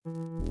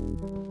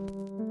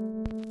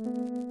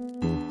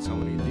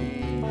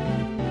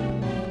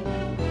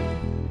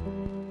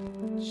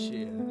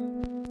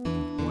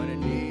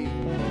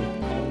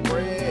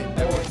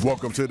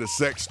Welcome to the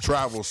Sex,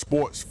 Travel,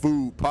 Sports,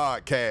 Food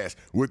Podcast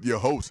with your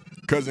host,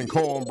 Cousin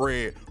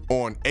Cornbread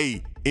on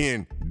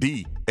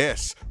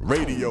ANDS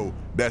Radio.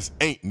 That's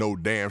Ain't No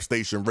Damn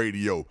Station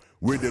Radio.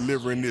 We're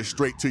delivering this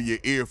straight to your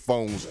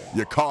earphones,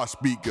 your car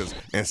speakers,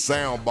 and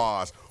sound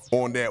bars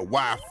on that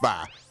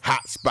Wi-Fi,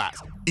 hotspots,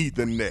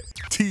 Ethernet,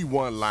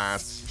 T1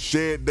 lines,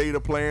 shared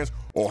data plans,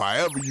 or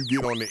however you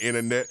get on the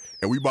internet.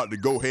 And we about to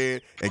go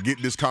ahead and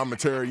get this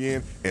commentary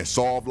in and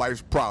solve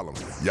life's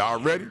problems. Y'all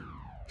ready?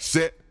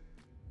 Set,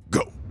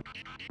 go.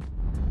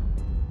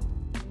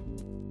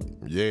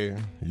 Yeah.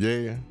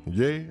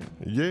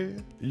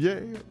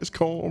 It's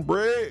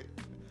Cornbread.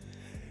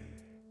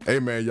 Hey,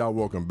 man, y'all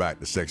welcome back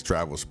to Sex,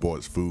 Travel,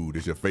 Sports, Food.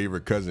 It's your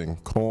favorite cousin,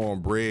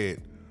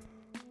 Cornbread,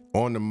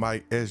 on the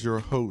mic as your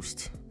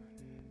host.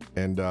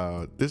 And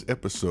this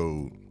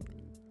episode,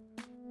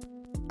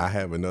 I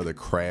have another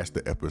Crash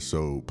the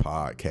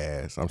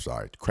Podcast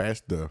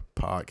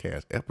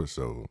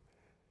episode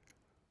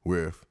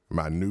with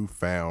my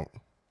newfound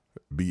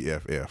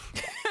BFF,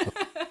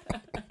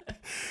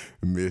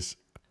 Miss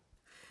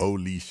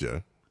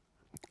Olisha,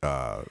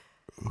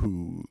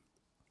 who...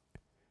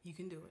 You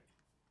can do it.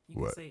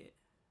 You what? Can say it.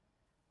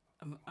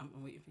 I'm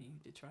waiting for you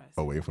to try.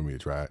 Oh, waiting for me to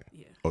try it?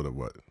 Yeah. Oh, the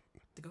what?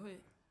 Go ahead.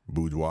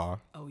 Boudoir?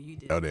 Oh, you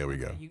did. Oh, there we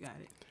go. You got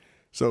it.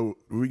 So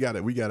we got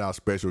our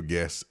special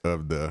guest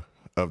of the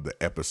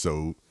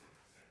episode.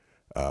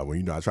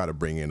 When I try to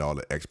bring in all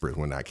the experts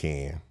when I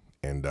can,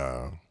 and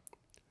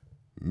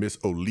Miss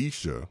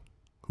Olisha,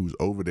 who's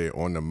over there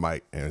on the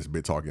mic and has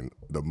been talking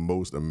the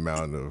most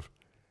amount of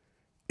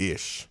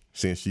ish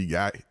since she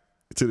got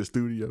to the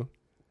studio.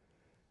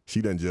 She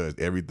done judged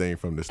everything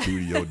from the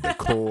studio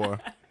decor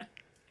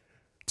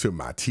to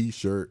my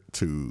T-shirt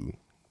to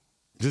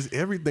just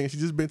everything. She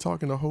just been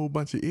talking a whole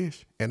bunch of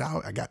ish, and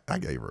I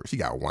gave her. She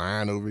got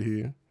wine over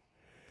here.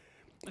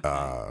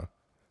 Okay.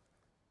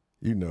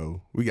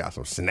 We got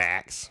some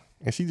snacks,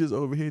 and she just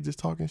over here just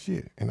talking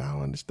shit, and I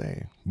don't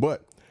understand.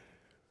 But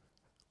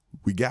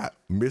we got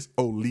Miss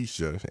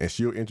Olisha, and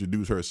she'll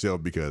introduce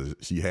herself because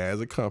she has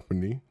a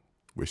company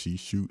where she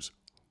shoots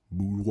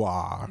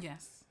boudoir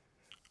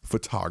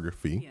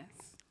photography. Yes.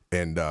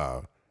 And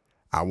I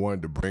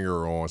wanted to bring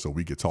her on so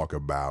we could talk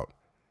about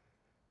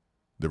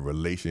the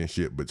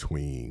relationship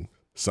between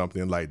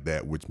something like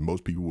that, which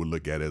most people would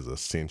look at as a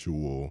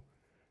sensual,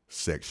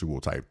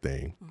 sexual type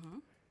thing,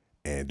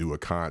 and do a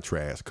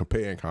compare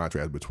and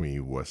contrast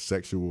between what's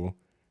sexual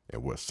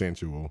and what's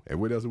sensual.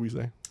 And what else did we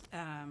say?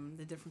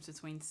 The difference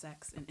between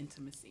sex and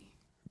intimacy.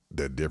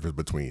 The difference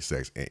between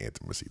sex and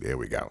intimacy. There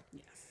we go.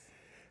 Yes.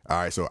 All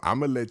right, so I'm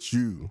going to let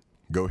you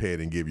go ahead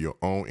and give your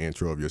own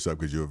intro of yourself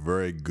because you're a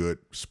very good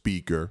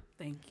speaker.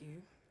 Thank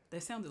you.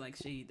 That sounded like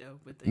shade, though.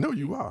 But No,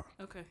 you are.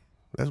 Okay.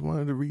 That's one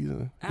of the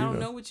reasons. I don't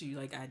know what you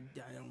like. I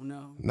don't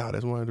know. No,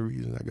 that's one of the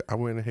reasons I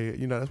went ahead.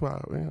 That's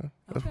why.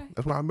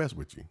 That's why I mess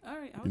with you. All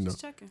right. I was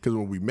just checking. Because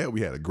when we met,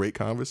 we had a great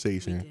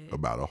conversation We did.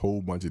 about a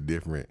whole bunch of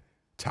different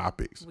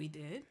topics. We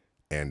did.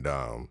 And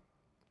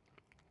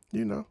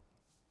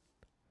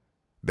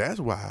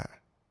that's why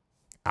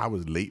I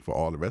was late for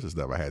all the rest of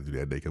the stuff I had to do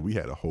that day because we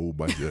had a whole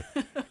bunch of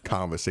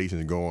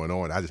conversations going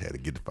on. I just had to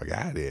get the fuck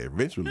out of there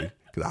eventually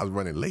because I was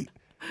running late.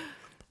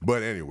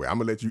 But anyway, I'm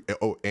gonna let you.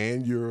 Oh,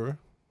 and you're,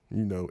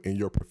 in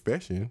your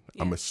profession,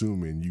 Yeah. I'm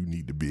assuming you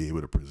need to be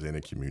able to present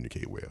and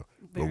communicate well.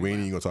 Very but we ain't well.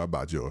 even gonna talk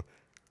about your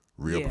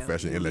real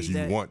profession we'll unless leave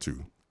you that. want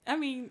to. I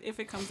mean, if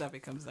it comes up,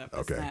 it comes up.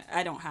 It's Okay. not,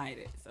 I don't hide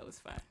it, so it's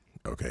fine.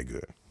 Okay,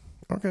 good.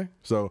 Okay,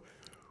 so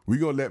we're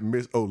gonna let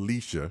Miss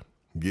Olisha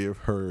give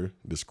her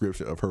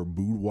description of her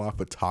boudoir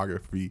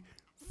photography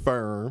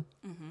firm.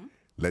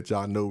 Let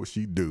y'all know what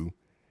she do,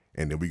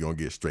 and then we're gonna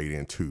get straight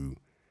into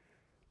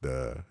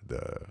the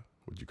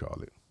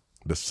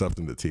the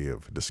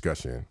substantive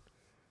discussion,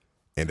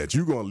 and that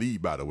you're gonna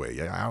lead. By the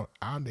way, I'm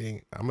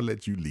gonna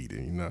let you lead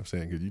it. You know what I'm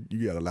saying? Because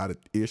you got a lot of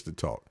ish to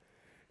talk,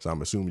 so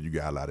I'm assuming you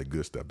got a lot of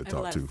good stuff to I have talk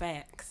a lot to. of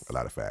facts. A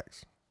lot of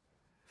facts.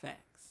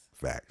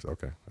 Facts.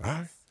 Okay. All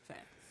right.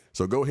 Facts.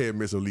 So go ahead,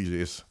 Miss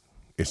Olisha.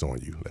 It's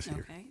on you. Let's hear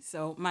it. Okay,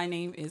 so my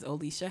name is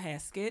Olisha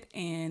Haskett,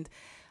 and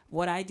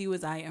what I do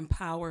is I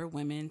empower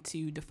women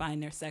to define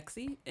their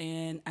sexy,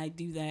 and I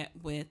do that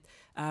with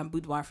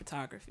boudoir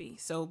photography.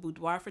 So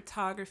boudoir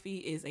photography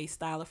is a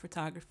style of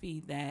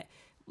photography that,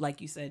 like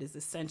you said, is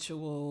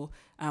sensual.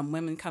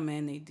 Women come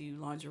in, they do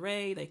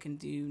lingerie, they can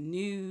do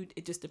nude.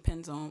 It just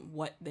depends on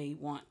what they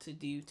want to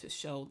do to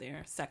show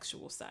their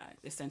sexual side,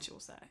 their sensual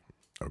side.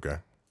 Okay.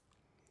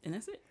 And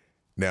that's it.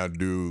 Now,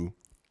 do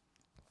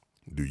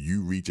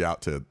you reach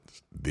out to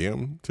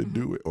them to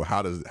do it, or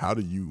how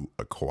do you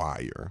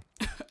acquire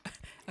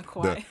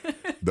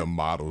the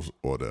models,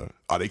 or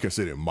are they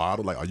considered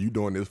model? Like, are you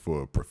doing this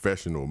for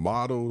professional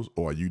models,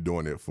 or are you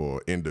doing it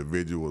for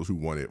individuals who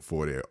want it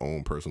for their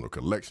own personal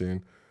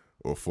collection,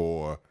 or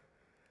for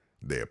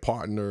their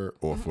partner,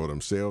 or for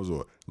themselves,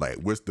 or like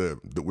what's the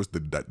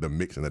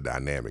mix and the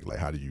dynamic? Like,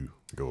 how do you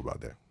go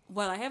about that?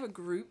 Well, I have a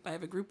group. I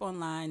have a group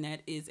online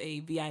that is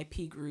a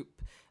VIP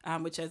group,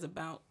 which has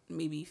about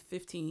maybe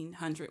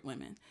 1,500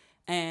 women.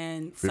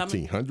 And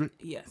 1,500?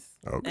 Yes.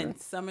 Okay. And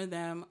some of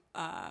them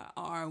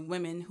are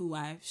women who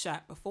I've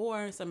shot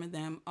before. Some of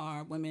them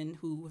are women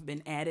who have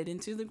been added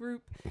into the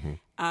group.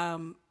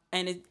 And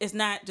it's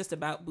not just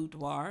about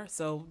boudoir.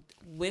 So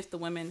with the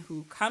women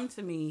who come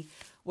to me,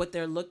 what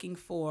they're looking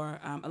for,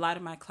 a lot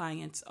of my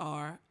clients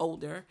are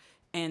older.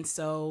 And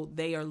so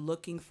they are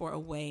looking for a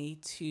way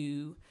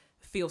to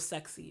feel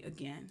sexy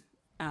again.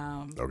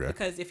 Okay.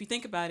 Because if you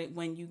think about it,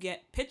 when you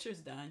get pictures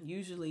done,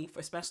 usually,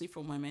 especially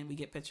for women, we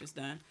get pictures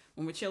done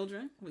when we're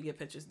children. We get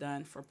pictures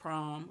done for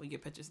prom. We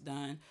get pictures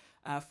done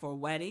for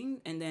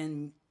wedding, and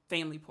then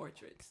family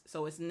portraits.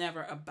 So it's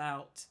never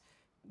about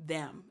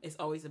them. It's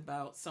always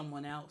about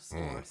someone else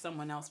or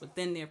someone else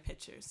within their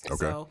pictures. Okay.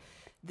 So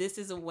this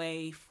is a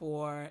way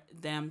for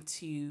them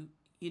to,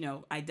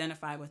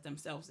 identify with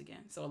themselves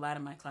again. So a lot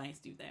of my clients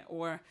do that.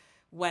 Or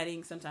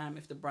wedding, sometime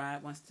if the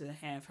bride wants to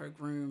have her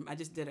groom. I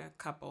just did a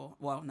couple.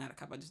 Well, not a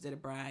couple. I just did a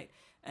bride.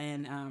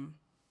 And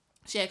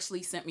she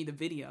actually sent me the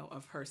video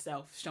of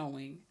herself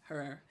showing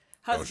her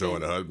husband, showing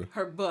the husband?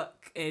 her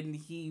book. And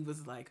he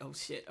was like, oh,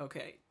 shit,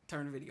 okay.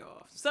 Turn the video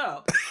off.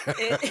 So,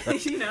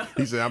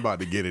 He said, I'm about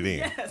to get it in.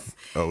 Yes.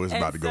 Oh, it's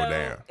about to go So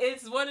down.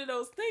 it's one of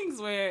those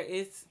things where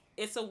it's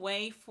a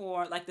way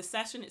for, like, the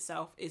session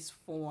itself is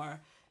for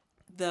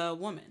the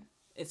woman.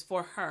 It's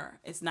for her.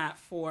 It's not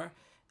for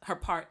her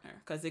partner,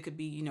 because it could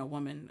be,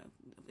 woman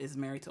is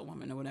married to a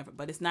woman or whatever,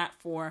 but it's not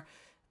for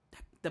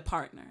the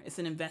partner. It's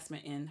an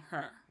investment in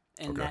her,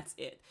 and that's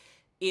it.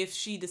 If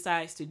she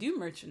decides to do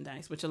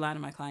merchandise, which a lot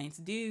of my clients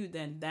do,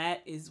 then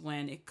that is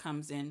when it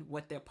comes in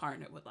what their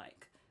partner would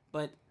like.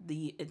 But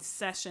the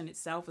session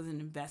itself is an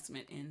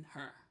investment in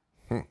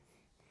her.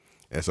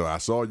 And so I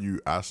saw you.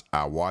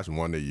 I watched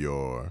one of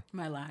your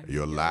Live.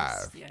 Your videos,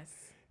 live. Yes.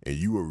 And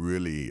you were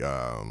really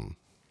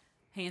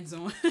Hands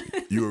on.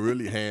 you were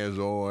really hands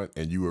on,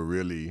 and you were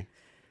really,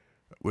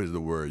 what is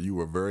the word? You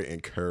were very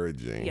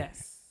encouraging.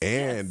 Yes.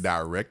 And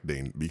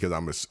directing, because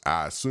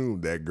I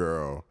assumed that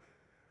girl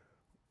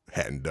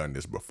hadn't done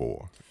this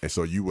before, and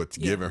so you were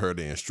giving her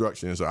the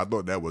instructions. So I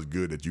thought that was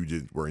good that you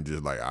just weren't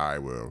just like, all right,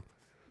 well,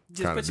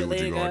 Just kind of put do your what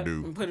you're leg gonna up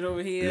do. and put it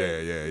over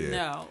here. Yeah.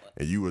 No.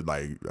 And you was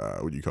like,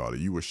 what do you call it?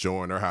 You were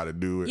showing her how to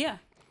do it. Yeah.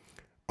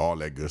 All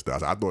that good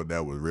stuff. So I thought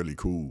that was really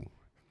cool.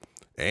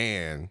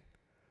 And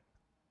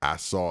I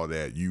saw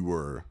that you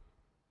were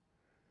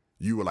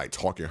like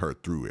talking her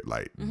through it.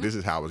 Like, this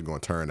is how it's going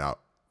to turn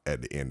out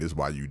at the end. This is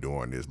why you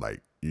doing this.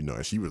 Like,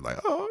 and she was like,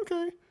 oh,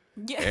 okay.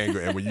 Yeah.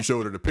 And when you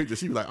showed her the picture,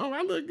 she was like, oh,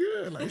 I look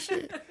good. Like,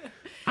 shit,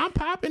 I'm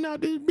popping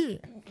out this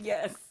bit.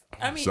 Yes.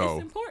 I mean, So-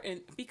 it's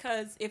important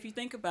because if you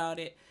think about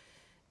it,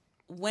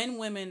 when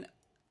women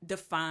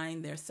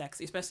define their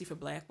sexy, especially for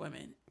Black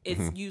women,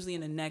 it's usually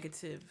in a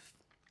negative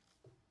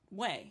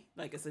way.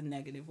 Like, it's a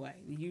negative way.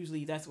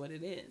 Usually that's what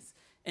it is.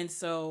 And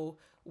so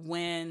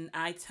when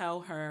I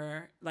tell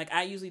her, like,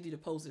 I usually do the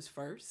poses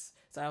first.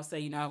 So I'll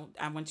say,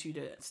 I want you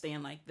to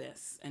stand like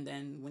this. And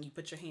then when you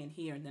put your hand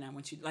here, and then I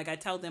want you, like, I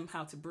tell them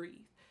how to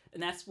breathe.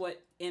 And that's what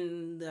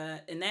in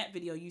that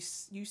video you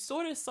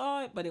sort of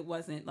saw it, but it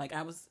wasn't like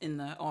I was in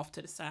the off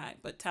to the side,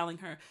 but telling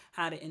her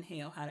how to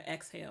inhale, how to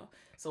exhale.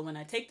 So when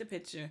I take the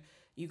picture,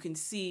 you can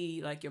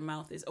see like your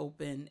mouth is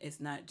open. It's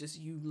not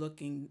just you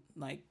looking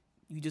like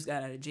you just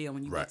got out of jail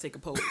when you Right. take a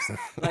pose.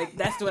 Like,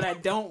 that's what I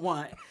don't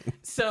want.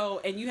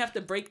 So, and you have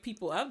to break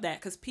people of that,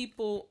 because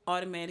people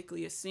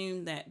automatically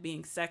assume that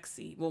being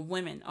sexy,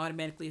 women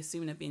automatically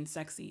assume that being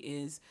sexy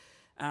is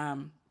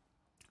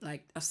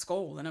like a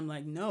skull. And I'm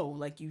like, no,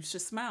 like, you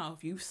should smile.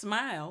 If you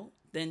smile,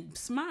 then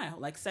smile.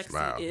 Like, sexy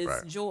is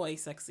right. joy.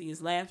 Sexy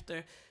is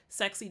laughter.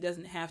 Sexy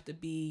doesn't have to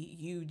be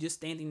you just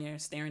standing there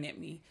staring at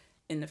me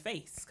in the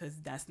face, because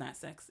that's not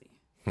sexy.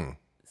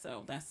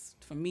 So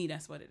for me,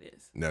 that's what it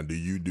is. Now, do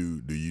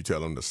you tell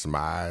them the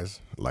smize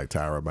like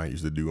Tyra Banks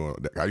used to do?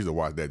 I used to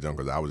watch that junk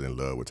because I was in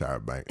love with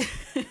Tyra Banks.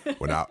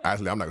 I'm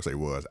not gonna say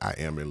was. I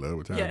am in love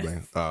with Tyra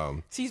Yes.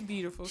 Banks. She's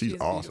beautiful. She's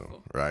awesome,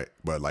 beautiful. right?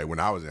 But like when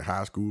I was in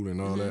high school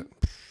and all that,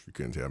 you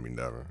couldn't tell me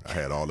nothing. I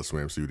had all the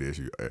swimsuit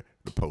issues,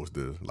 the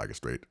posters, like a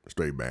straight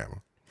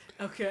Bama.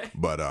 Okay.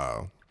 But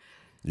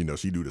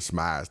she do the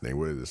smize thing.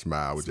 What is it?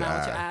 Smile with your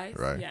eyes,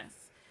 right? Yes.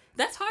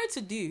 That's hard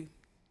to do.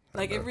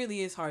 Like, know. it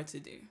really is hard to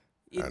do.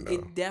 I know.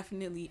 It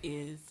definitely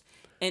is.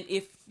 And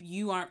if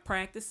you aren't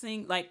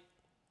practicing, like,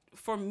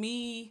 for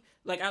me,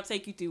 like, I'll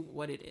take you through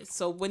what it is.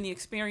 So when the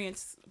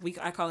experience,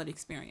 I call it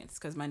experience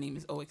because my name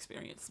is O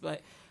Experience,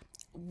 but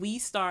we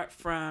start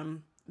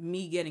from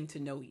me getting to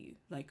know you.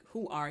 Like,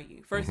 who are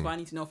you? First of all, I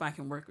need to know if I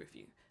can work with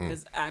you,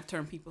 because I've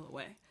turned people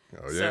away.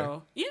 Oh, yeah?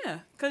 So, yeah,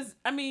 because,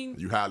 I mean...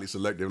 You highly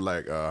selective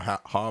like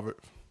Harvard?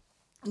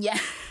 Yeah.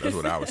 That's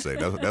what I would say.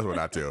 That's what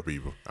I tell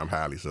people. I'm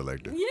highly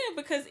selective. Yeah,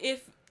 because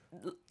if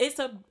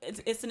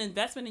it's an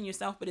investment in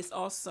yourself, but it's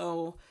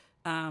also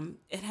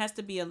it has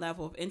to be a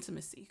level of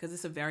intimacy, because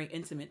it's a very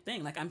intimate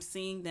thing. Like, I'm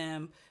seeing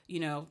them,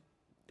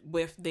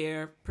 with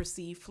their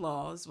perceived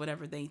flaws,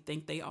 whatever they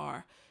think they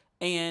are,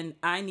 and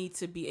I need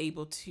to be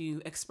able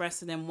to express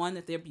to them, one,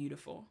 that they're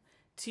beautiful,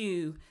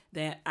 two,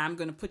 that I'm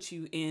going to put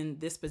you in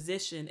this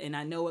position, and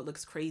I know it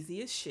looks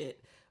crazy as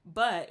shit,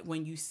 But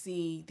when you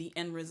see the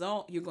end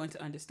result, you're going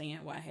to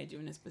understand why I had you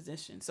in this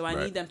position. So I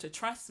Right. need them to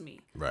trust me.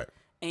 Right.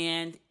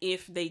 And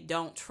if they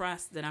don't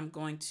trust that I'm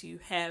going to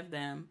have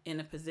them in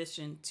a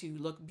position to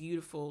look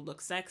beautiful, look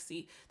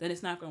sexy, then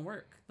it's not going to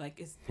work. Like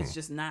it's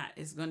just not.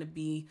 It's going to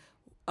be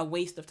a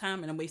waste of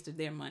time and a waste of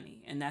their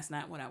money, and that's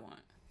not what I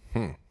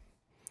want.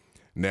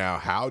 Now,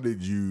 how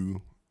did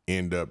you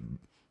end up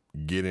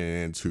getting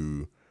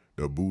into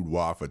the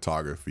boudoir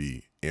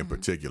photography in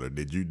particular?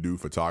 Did you do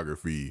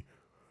photography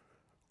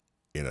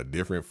in a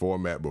different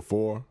format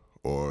before?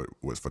 Or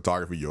was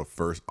photography your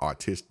first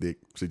artistic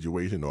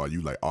situation? Or are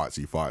you like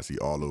artsy fartsy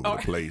all over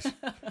the place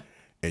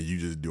and you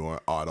just doing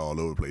art all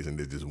over the place and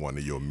it's just one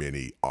of your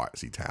many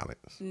artsy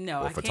talents?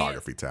 No, or I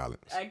photography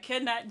talents? I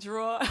cannot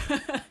draw.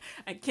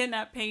 I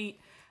cannot paint.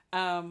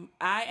 I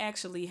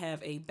actually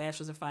have a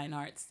bachelor's of fine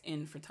arts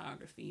in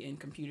photography and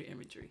computer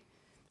imagery.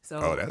 So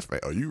Oh, that's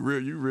oh, you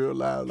real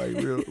loud, like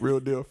real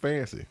deal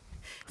fancy.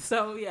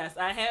 So yes,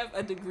 I have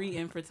a degree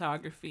in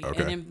photography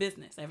Okay. and in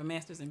business. I have a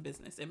master's in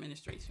business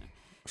administration.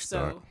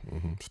 Stunt,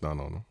 So stunt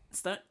on them.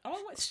 stunt. Oh,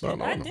 what shit!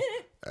 Stunt on I them. did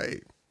it.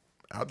 Hey,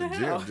 out the The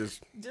gym, hell?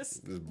 just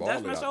Just ball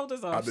that's it my out.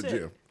 shoulders off. Out the Shit.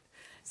 gym.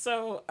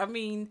 So I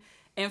mean,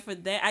 and for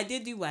that, I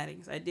did do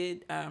weddings. I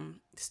did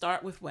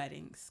start with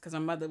weddings because my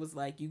mother was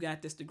like, "You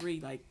got this degree,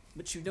 like,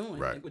 what you doing?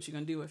 Right. Like, what you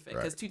gonna do with it?"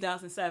 Right. Because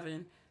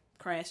 2007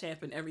 crash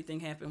happened. Everything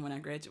happened when I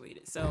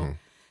graduated. So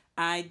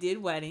I did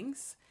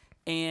weddings,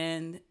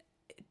 and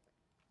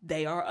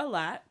they are a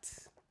lot.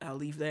 I'll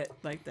leave that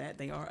like that.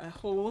 They are a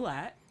whole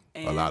lot.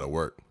 And A lot of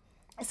work.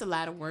 it's a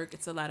lot of work.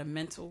 It's a lot of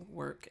mental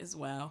work as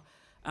well.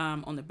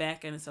 On the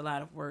back end, it's a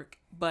lot of work.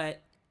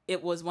 But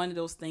it was one of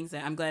those things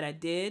that I'm glad I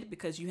did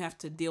because you have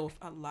to deal with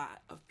a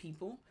lot of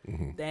people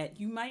that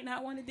you might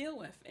not want to deal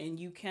with. And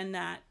you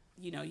cannot,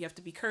 you have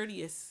to be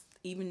courteous,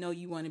 even though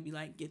you want to be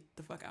like, get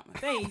the fuck out my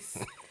face.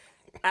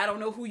 I don't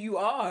know who you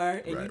are.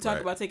 And you Right, talk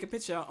right. about take a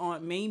picture of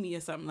Aunt Mamie or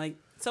something like.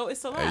 So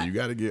it's a lot. Hey, you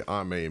got to get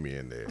Aunt Mamie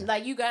in there.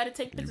 Like you got to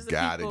take You pictures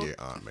got of to people. get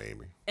Aunt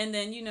Mamie. And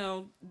then,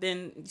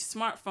 then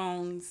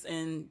smartphones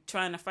and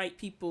trying to fight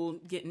people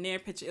getting their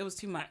picture, it was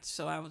too much.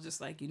 So I was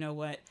just like, you know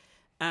what?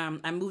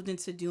 I moved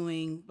into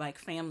doing like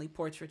family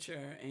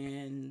portraiture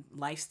and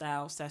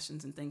lifestyle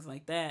sessions and things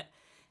like that.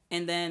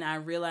 And then I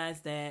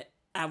realized that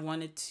I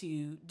wanted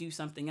to do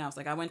something else.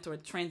 Like I went through a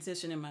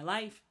transition in my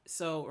life.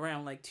 So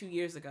around like 2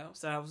 years ago.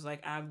 So I was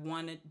like, I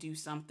want to do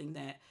something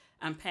that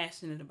I'm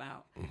passionate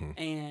about.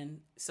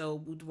 And so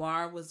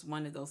boudoir was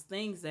one of those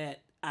things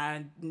that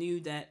I knew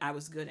that I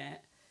was good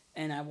at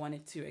and I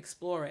wanted to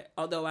explore it.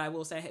 Although I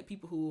will say I had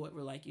people who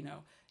were like,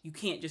 you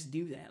can't just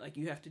do that. Like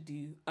you have to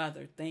do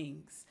other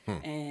things.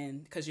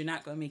 And because you're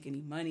not going to make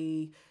any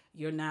money,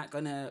 you're not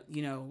going to,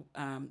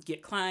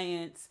 get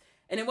clients.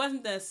 And it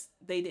wasn't that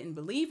they didn't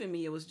believe in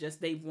me. It was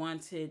just they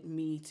wanted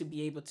me to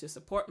be able to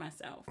support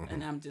myself.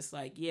 And I'm just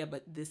like, yeah,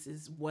 but this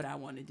is what I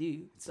want to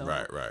do. So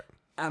Right.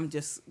 I'm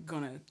just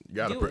going to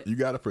You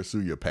gotta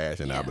pursue your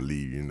passion. I Yeah.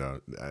 believe.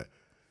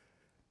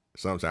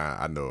 Sometimes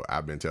I know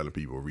I've been telling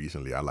people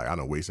recently. I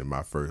done wasted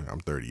my first. I'm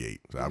 38,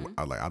 so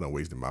I done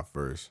wasted my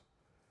first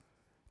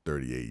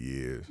 38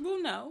 years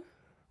Well, no.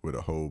 with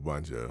a whole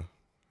bunch of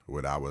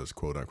what I was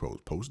quote unquote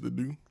supposed to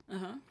do.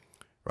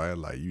 Right,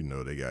 like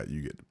they got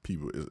you get the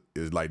people.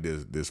 It's like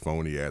this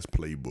phony ass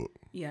playbook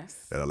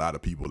Yes. that a lot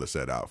of people are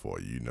set out for.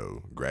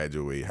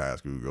 Graduate high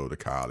school, go to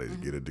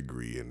college, get a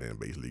degree, and then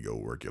basically go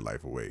work your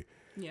life away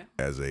Yeah.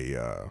 as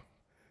a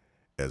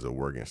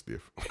working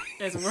stiff.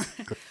 As a word.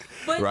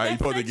 But Right,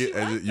 that you're supposed to sets get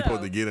you up, you're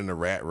supposed though. to get in the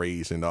rat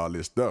race and all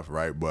this stuff,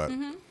 right? But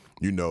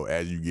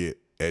as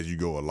you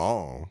go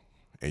along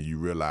and you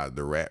realize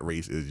the rat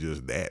race is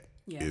just that.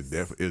 Yes.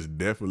 It's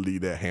definitely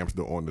that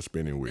hamster on the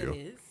spinning wheel. It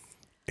is.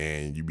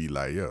 And you be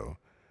like, yo.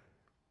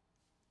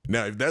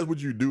 Now, if that's what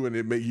you do and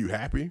it make you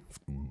happy,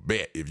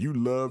 bet. If you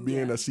love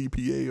being Yeah. a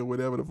CPA or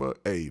whatever the fuck,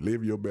 hey,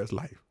 live your best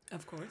life.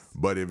 Of course.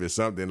 But if it's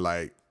something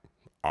like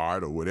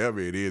art or whatever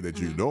it is that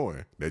you're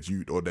doing, that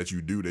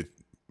you do that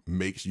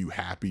makes you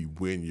happy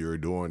when you're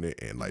doing it,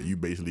 and like you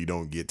basically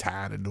don't get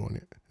tired of doing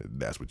it,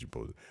 that's what you're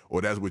supposed to,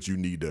 or that's what you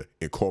need to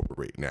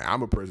incorporate. Now,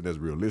 I'm a person that's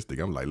realistic.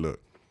 I'm like,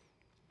 look,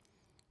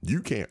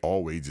 you can't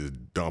always just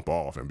dump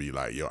off and be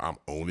like, yo, I'm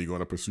only going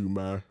to pursue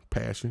my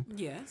passion.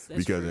 Yes. That's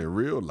Because true. in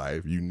real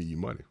life, you need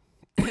money.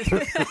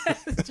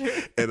 That's true.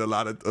 And a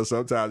lot of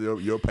sometimes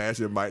your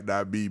passion might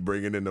not be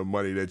bringing in the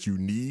money that you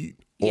need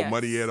or Yes.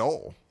 money at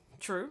all.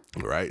 True.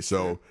 Right.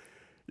 So,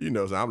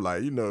 so I'm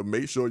like,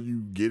 make sure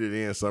you get it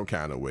in some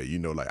kind of way.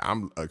 Like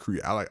I'm a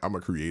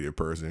creative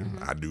person.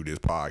 I do this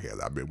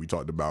podcast. We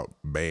talked about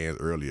bands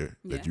earlier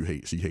that Yeah. you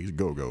hate. She hates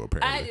Go-Go I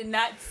apparently. did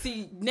not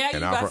see. Now you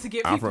And I'm about from- to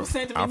get I'm people from-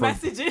 sending me I'm from-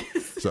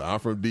 messages. So I'm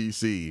from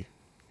DC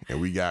and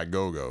we got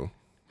Go-Go.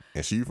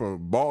 And she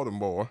from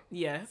Baltimore.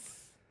 Yes.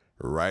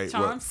 Right,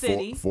 Charm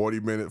City.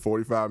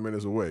 45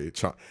 minutes away.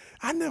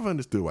 I never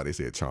understood why they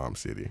said Charm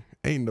City.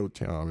 Ain't no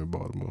charm in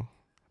Baltimore.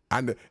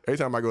 Every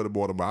time I go to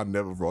Baltimore, I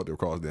never brought them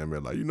across there and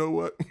been like, you know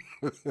what?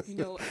 You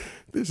know.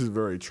 This is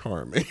very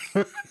charming.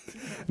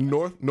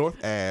 North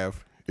Ave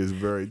is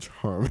very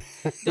charming.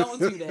 Don't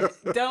do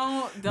that.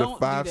 Don't The do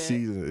 5 that.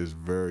 season is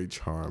very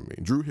charming.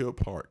 Drew Hill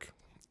Park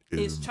is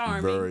It's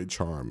charming. very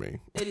charming.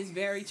 It is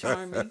very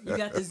charming. You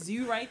got the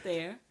zoo right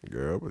there.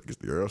 Girl,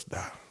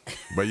 stop.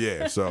 But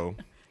yeah, so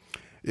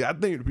yeah, I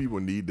think people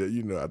need that.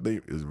 I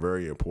think it's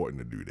very important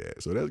to do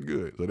that. So that's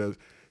good.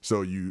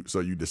 So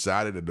you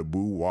decided that the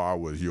boudoir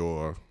was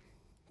your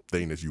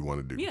thing that you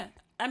want to do. Yeah.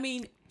 I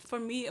mean, for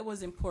me, it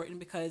was important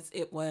because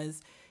it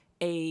was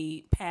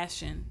a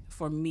passion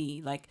for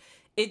me. Like,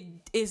 it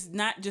is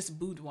not just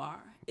boudoir.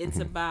 It's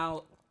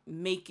about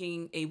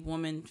making a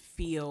woman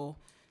feel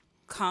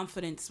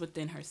confidence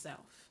within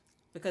herself.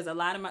 Because a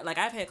lot of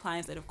I've had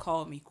clients that have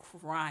called me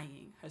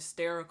crying,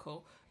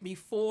 hysterical,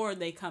 before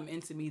they come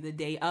into me the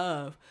day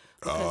of,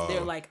 because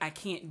they're like, I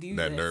can't do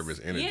that this. nervous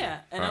energy.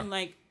 Yeah. And I'm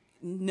like,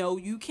 no,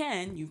 you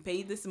can. You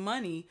paid this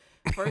money.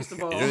 First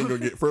of all, You ain't gonna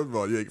get. First of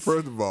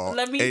all,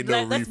 let's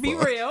be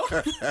real.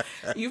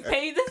 You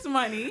paid this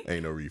money.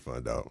 Ain't no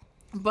refund, dog.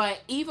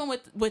 But even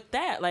with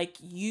that, like,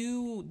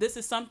 this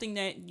is something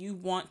that you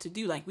want to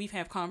do. Like, we've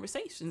had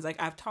conversations.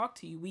 Like, I've talked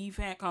to you. We've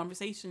had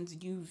conversations.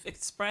 You've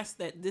expressed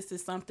that this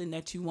is something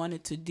that you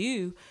wanted to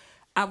do.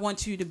 I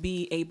want you to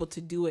be able to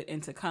do it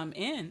and to come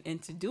in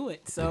and to do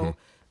it. So,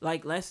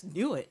 like, let's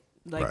do it.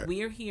 Like, Right.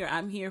 We're here.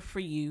 I'm here for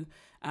you.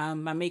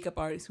 My makeup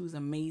artist, who's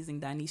amazing,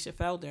 Danisha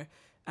Felder,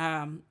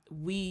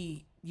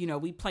 we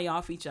play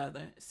off each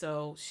other.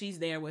 So she's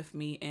there with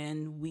me,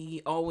 and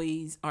we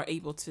always are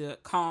able to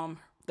calm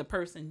the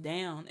person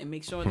down and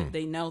make sure that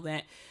they know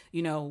that,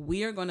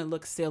 we are going to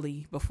look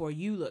silly before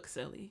you look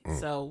silly.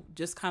 So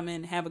just come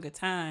in, have a good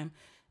time,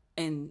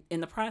 and in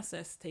the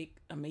process, take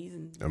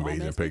amazing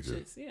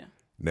pictures. Yeah.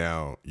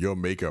 Now, your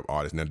makeup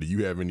artist. Now, do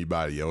you have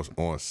anybody else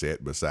on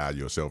set besides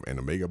yourself and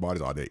the makeup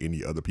artist? Are there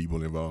any other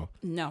people involved?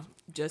 No,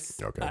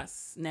 just Okay.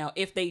 us. Now,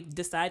 if they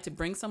decide to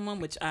bring someone,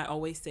 which I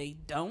always say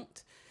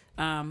don't,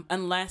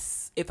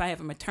 unless if I have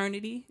a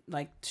maternity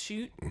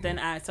shoot, then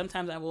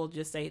sometimes I will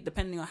just say,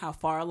 depending on how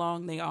far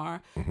along they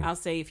are, I'll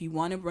say, if you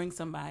want to bring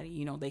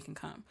somebody, they can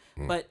come.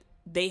 But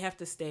they have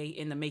to stay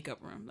in the makeup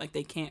room. Like,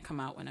 they can't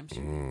come out when I'm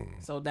shooting.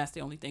 So that's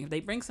the only thing. If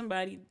they bring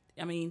somebody,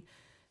 I mean,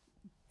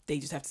 they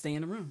just have to stay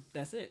in the room.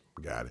 That's it.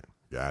 Got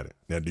it.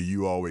 Now, do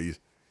you always?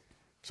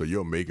 So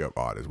your makeup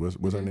artist,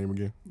 what's her name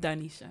again?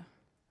 Danisha.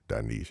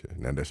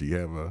 Now, does she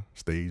have a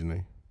stage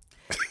name?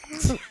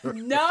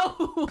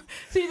 No,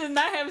 she does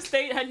not have a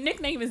stage. Her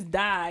nickname is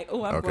Di.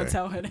 Oh, I'm going to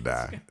tell her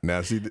that. Di.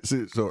 Now, see,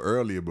 so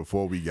earlier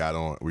before we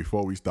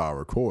started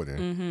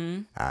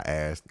recording, I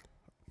asked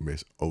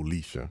Miss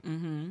Olisha.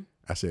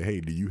 I said, "Hey,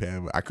 do you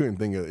have?" I couldn't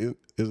think of it.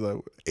 It's like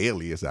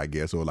alias, I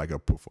guess, or like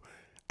a.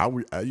 I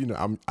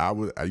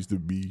used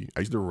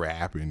to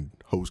rap and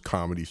host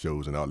comedy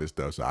shows and all this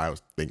stuff. So I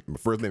was thinking, the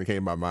first thing that came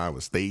to my mind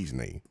was stage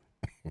name.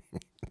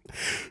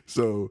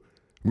 So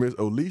Miss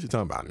Olisha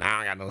talking about, now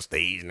I got no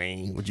stage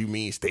name. What you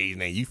mean stage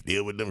name? You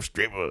still with them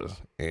strippers?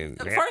 And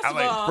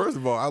First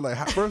of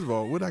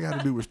all, what I got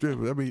to do with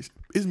strippers? I mean,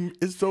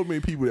 it's so many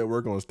people that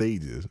work on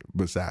stages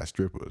besides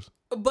strippers.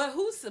 But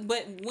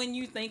when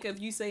you think of,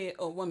 you say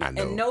a woman, I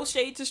know. and no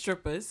shade to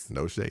strippers.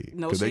 No shade.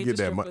 No Because they shade get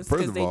to that money.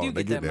 strippers, First of 'cause all, they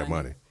they get that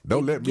money.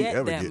 Don't let me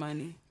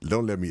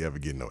ever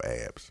get no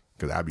abs.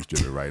 Because I be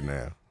stripping right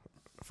now.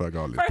 Fuck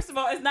all this. First of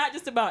all, it's not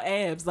just about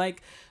abs.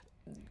 Like,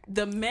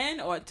 the men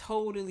are a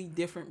totally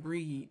different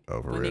breed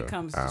For when real. it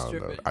comes I to don't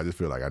stripping. know. I just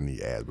feel like I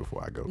need abs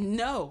before I go.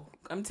 No,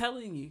 I'm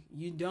telling you,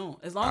 you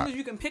don't. As long as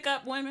you can pick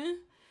up women,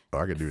 Oh,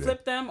 I can do that.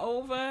 flip them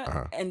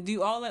over, and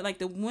do all that. Like,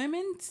 the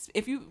women,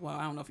 I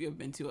don't know if you've ever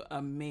been to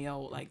a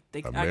male,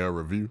 Male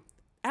review?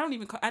 I don't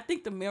even I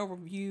think the male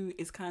review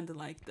is kind of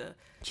like the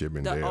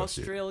Chippendale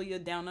Australia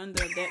down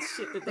under, that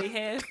shit that they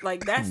have.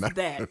 Like, that's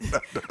that.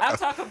 I'm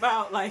talking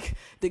about, like,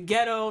 the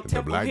ghetto,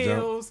 Temple black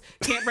Hills,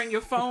 can't bring your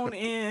phone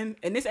in.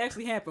 And this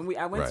actually happened.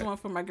 I went to Right. one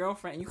for my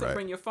girlfriend, and you couldn't Right.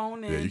 bring your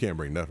phone in. Yeah, you can't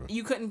bring nothing.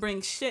 You couldn't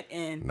bring shit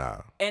in.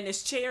 Nah. And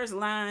it's chairs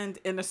lined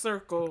in a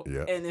circle,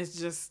 Yeah. and it's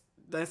just,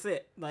 that's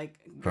it. Like,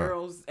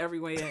 girls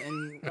everywhere.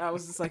 And I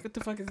was just like, what the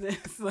fuck is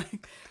this?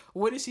 Like,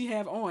 what does she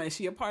have on? Is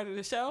she a part of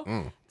the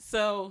show?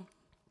 So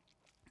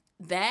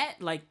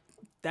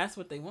that's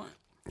what they want.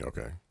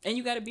 Okay. And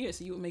you got a beard,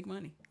 so you would make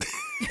money.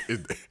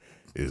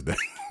 Is that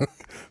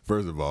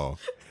first of all,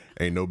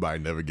 ain't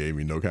nobody never gave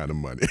me no kind of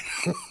money.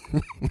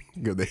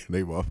 Because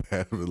they walk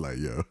past me like,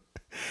 yo,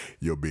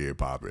 your beard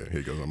popping.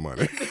 Here goes some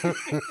money.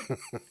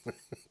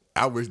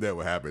 I wish that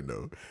would happen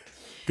though.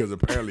 Because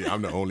apparently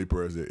I'm the only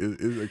person.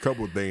 It's a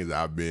couple of things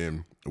I've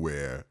been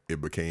where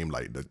it became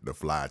like the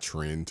fly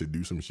trend to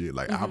do some shit.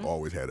 Like, I've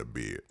always had a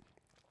beard.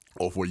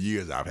 Or for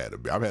years I've had a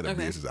beard. I've had a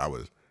beard since I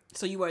was.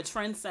 So you were a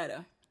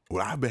trendsetter.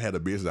 Well, I've had a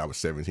beard since I was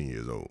 17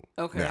 years old.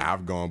 Okay. Now,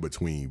 I've gone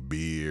between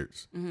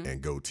beards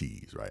and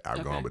goatees, right?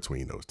 I've gone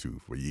between those two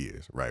for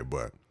years, right?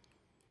 But,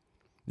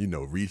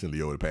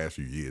 recently over the past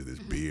few years, this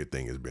beard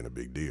thing has been a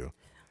big deal.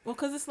 Well,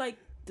 because it's like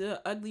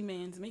the ugly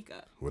man's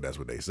makeup. Well, that's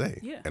what they say.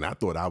 Yeah. And I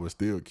thought I was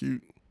still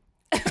cute.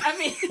 I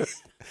mean,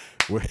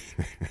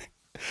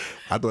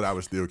 I thought I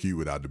was still cute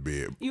without the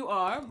beard. you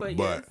are, but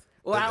yes.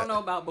 Well, I don't know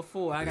about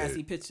before. I gotta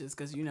see pictures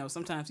because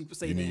sometimes people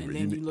say that and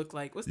then you look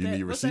like what's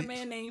that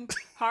man named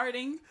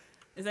Harding?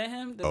 Is that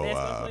him? The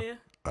basketball player?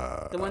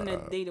 The one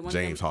that dated one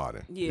James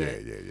Harden. Yeah.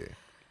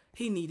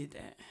 He needed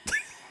that.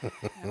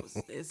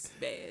 It's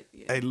bad.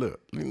 Yeah. Hey,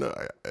 look,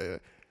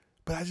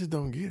 but I just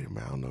don't get it,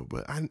 man. I don't know,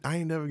 but I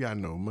ain't never got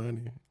no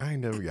money. I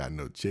ain't never got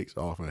no chicks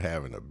off of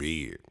having a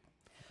beard.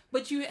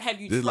 But have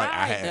you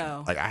tried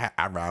though?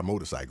 I ride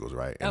motorcycles,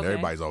 right? And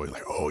everybody's always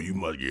like, "Oh, you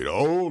must get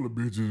all the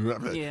bitches."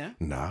 I'm like, yeah.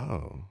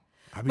 No,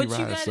 I be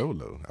riding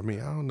solo. I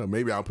mean, I don't know.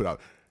 Maybe I'll put out.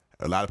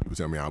 A lot of people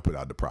tell me I don't put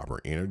out the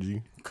proper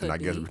energy, and I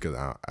guess it's because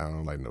I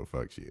don't like no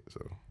fuck shit.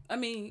 So I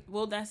mean,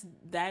 well,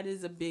 that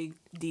is a big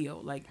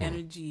deal. Like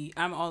energy,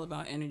 I'm all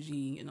about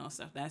energy and all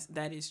stuff.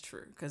 That is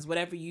true because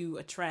whatever you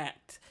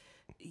attract,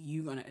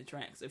 you gonna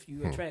attract. So if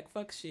you attract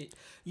fuck shit,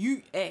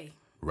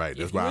 right.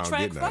 That's why I don't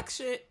get fuck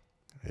shit.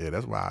 Yeah,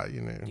 that's why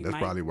that's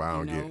probably why I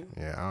don't get.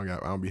 Yeah,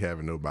 I don't be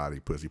having nobody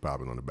pussy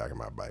popping on the back of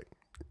my bike,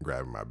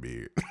 grabbing my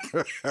beard.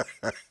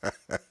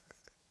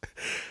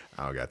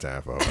 I don't got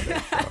time for all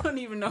that. I don't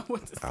even know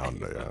what to say. I don't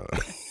know.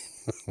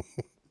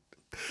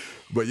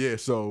 But yeah,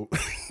 so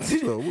what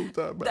we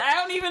talking about? I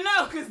don't even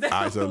know because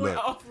that's went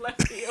off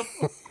left field.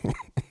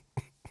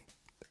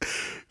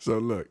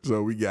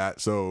 So we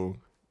got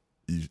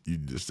you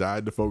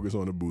decided to focus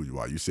on the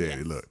bourgeois. You said,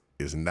 yes. Look,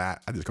 it's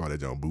not. I just call that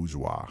John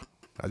bourgeois.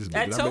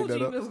 I told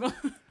you it was going.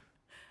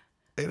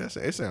 Hey,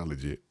 it sounds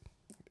legit.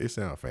 It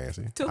sounds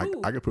fancy. To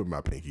who? I could put my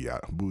pinky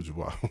out.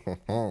 Bourgeois.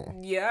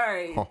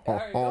 Yeah, all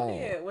right. Go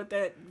ahead with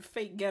that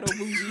fake ghetto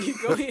bougie.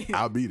 Go ahead.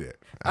 I'll be that.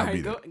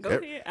 Go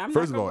ahead.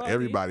 First of all,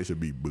 everybody should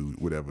be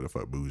whatever the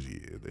fuck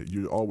bougie is.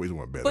 You always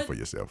want better for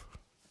yourself.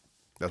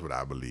 That's what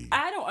I believe.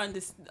 I don't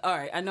understand. All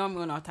right, I know I'm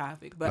going off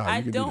topic, but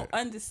I don't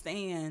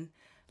understand.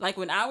 Like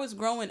when I was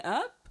growing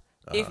up,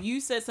 if you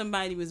said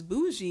somebody was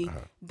bougie,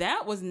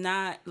 that was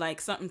not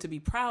like something to be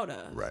proud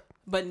of. Right.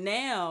 But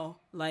now,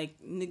 like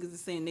niggas are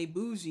saying they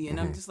bougie, and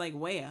I'm just like,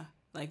 where?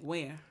 Like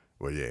where?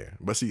 Well, yeah.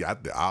 But see, I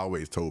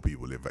always told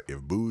people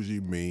if bougie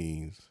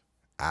means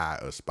I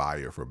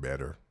aspire for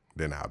better,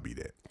 then I'll be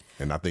that.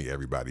 And I think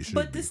everybody should.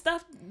 But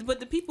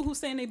the people who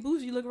saying they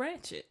bougie look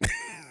ratchet.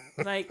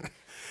 Like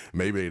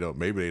maybe they don't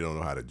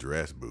know how to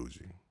dress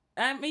bougie.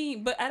 I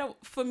mean, but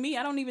for me,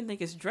 I don't even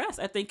think it's dress.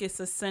 I think it's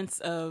a sense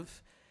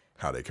of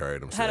how they carry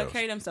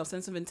themselves.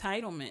 Sense of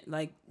entitlement.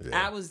 Like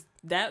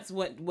that's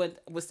what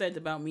was said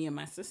about me and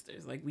my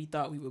sisters. Like we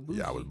thought we were bougie.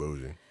 Yeah, I was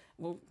bougie.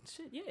 Well,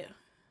 shit, yeah.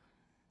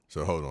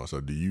 So hold on. So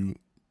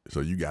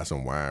you got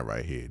some wine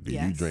right here. Do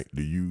you drink?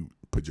 Do you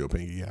put your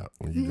pinky out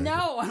when you drink?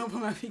 No, I don't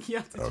put my pinky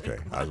out. Okay,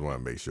 I just want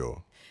to make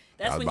sure.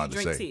 That's when you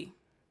drink tea.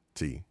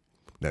 Tea.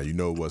 Now you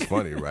know what's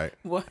funny, right?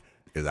 What?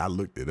 Is I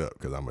looked it up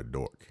because I'm a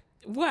dork.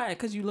 Why?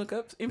 Because you look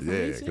up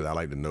information. Yeah, because I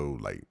like to know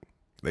like.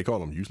 They call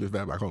them useless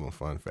facts, but I call them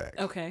fun facts.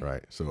 Okay.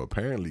 Right. So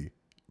apparently,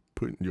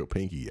 putting your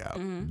pinky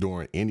out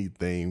during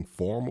anything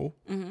formal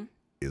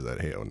is a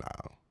hell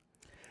no.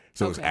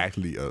 So it's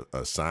actually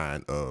a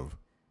sign of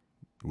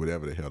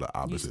whatever the hell the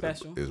opposite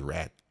is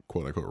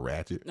quote unquote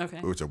ratchet. Okay.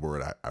 Which is a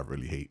word I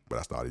really hate, but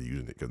I started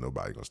using it because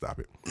nobody's gonna stop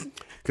it.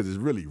 Because it's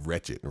really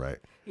wretched, right?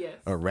 Yes.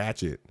 A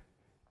ratchet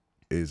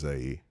is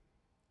a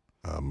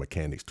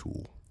mechanic's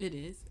tool. It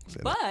is.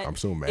 So but I'm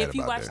so mad if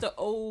you about watch the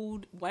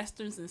old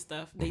westerns and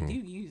stuff, they do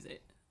use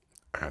it.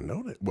 I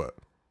know that. What?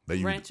 They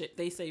use ratchet.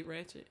 They say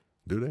ratchet.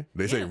 Do they?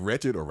 They say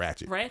wretched or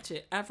ratchet?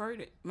 Ratchet. I've heard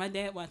it. My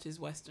dad watches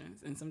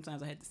westerns, and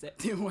sometimes I had to sit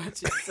there and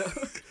watch it.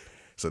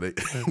 So they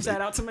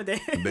shout out to my dad.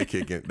 They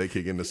kick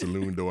in the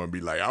saloon door and be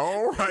like,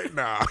 "All right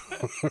now."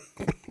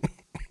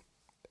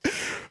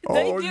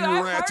 They do.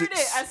 I've heard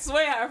it. I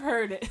swear I've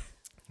heard it.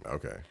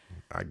 Okay,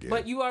 I get it.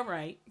 But you are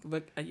right.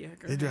 But yeah,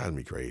 it drives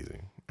me crazy.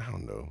 I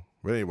don't know.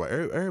 But anyway,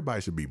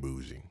 everybody should be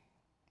bougie.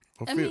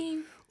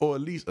 Or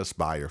at least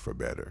aspire for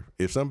better.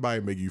 If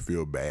somebody make you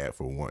feel bad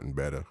for wanting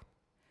better,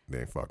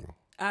 then fuck them.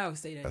 I always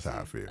say that. That's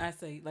how I feel. I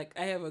say, like,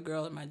 I have a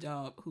girl at my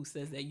job who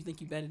says that you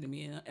think you better than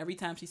me, and every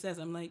time she says,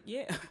 I'm like,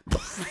 yeah.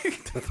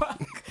 Like, the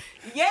fuck?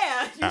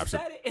 Yeah, you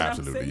said it. And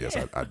absolutely, yes.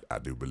 Yeah. I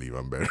do believe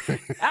I'm better.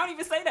 I don't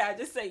even say that. I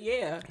just say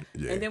yeah.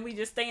 And then we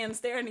just stand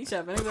staring at each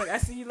other. And we're like, I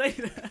see you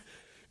later.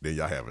 Then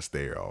y'all have a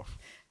stare off.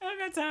 I don't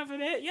got time for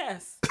that.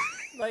 Yes.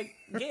 Like,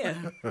 yeah.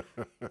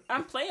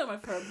 I'm playing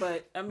with her,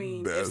 but I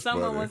mean, if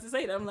someone wants to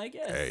say that, I'm like,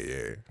 yes.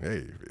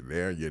 Hey,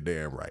 you're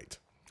damn right.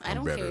 I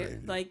don't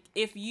care. Like,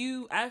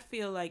 I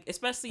feel like,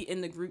 especially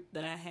in the group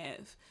that I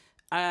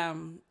have,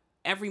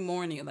 every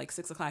morning at like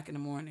 6:00 in the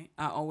morning,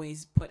 I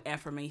always put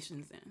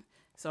affirmations in.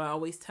 So I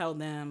always tell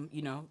them,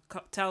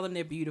 tell them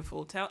they're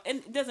beautiful. And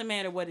it doesn't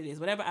matter what it is.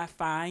 Whatever I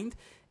find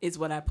is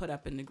what I put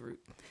up in the group.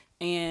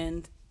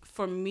 And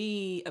for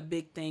me, a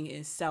big thing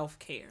is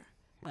self-care.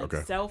 Like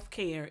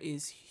self-care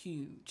is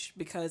huge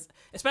because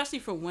especially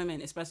for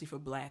women, especially for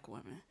Black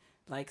women,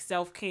 like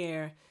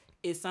self-care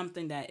is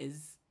something that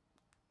is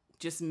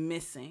just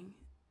missing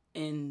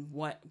in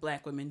what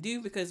Black women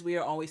do because we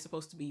are always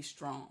supposed to be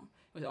strong.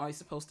 We're always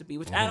supposed to be,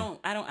 which I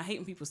hate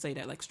when people say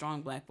that, like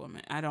strong Black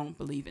woman. I don't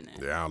believe in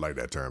that. Yeah, I don't like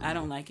that term. I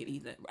don't like it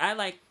either. I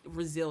like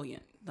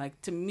resilient.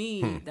 Like, to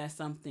me, that's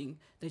something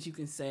that you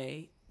can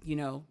say, you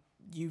know,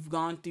 you've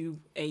gone through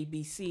A,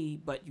 B, C,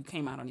 but you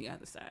came out on the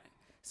other side.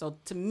 So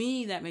to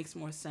me, that makes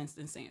more sense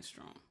than saying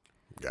strong.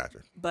 Gotcha.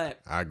 But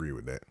I agree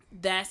with that.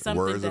 that's something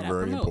Words that are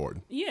very I promote.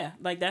 important. Yeah,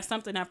 like that's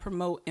something I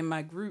promote in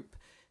my group,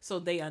 so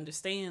they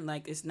understand.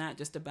 Like, it's not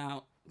just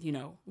about, you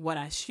know, what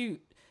I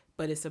shoot,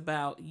 but it's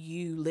about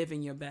you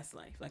living your best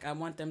life. Like, I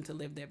want them to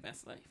live their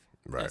best life.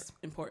 Right. That's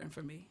important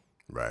for me.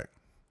 Right.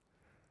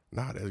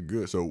 Nah, that's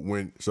good. So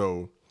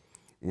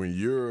when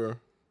you're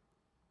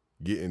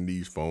getting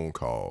these phone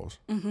calls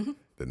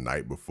the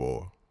night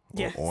before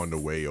Yes. or on the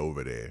way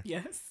over there,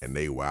 Yes. and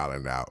they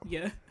wilding out,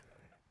 Yeah.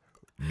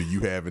 do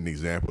you have an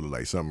example of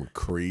like something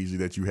crazy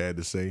that you had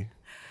to say,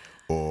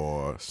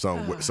 or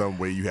some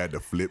way you had to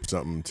flip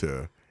something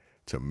to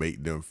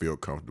make them feel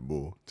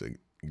comfortable to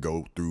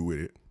go through with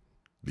it?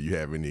 Do you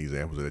have any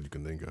examples that you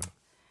can think of?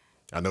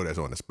 I know that's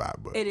on the spot,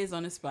 but It is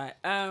on the spot.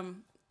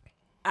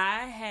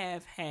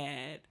 I've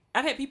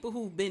had people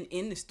who've been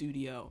in the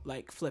studio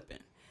like flipping,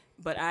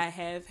 but I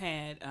have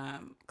had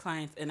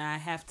clients, and I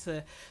have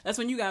to. That's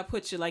when you gotta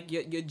put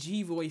your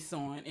G voice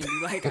on and be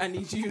like, I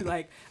need you,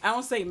 like, I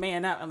don't say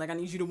man up. I'm like, I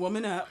need you to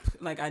woman up.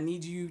 Like, I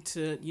need you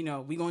to, you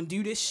know, we gonna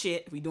do this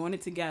shit. We doing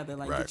it together.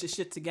 Like, Right. get your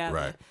shit together.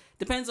 Right.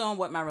 Depends on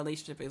what my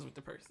relationship is with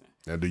the person.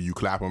 now do you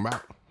clap them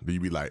out? Do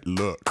you be like,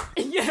 look,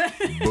 Yeah.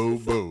 boo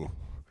boo,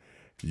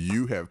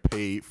 you have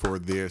paid for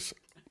this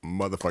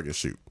motherfucking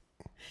shoot,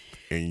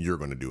 and you're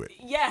gonna do it.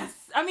 Yes.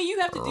 I mean, you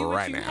have to do what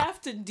Right you now.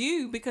 have to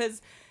do,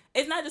 because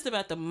it's not just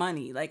about the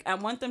money. Like, I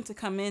want them to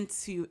come in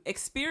to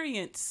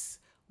experience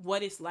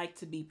what it's like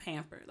to be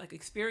pampered. Like,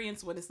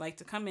 experience what it's like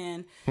to come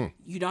in.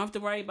 You don't have to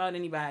worry about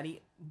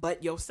anybody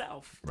but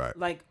yourself. Right.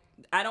 Like,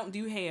 I don't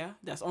do hair.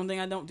 That's the only thing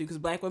I don't do, because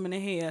black women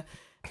in hair,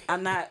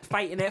 I'm not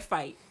fighting that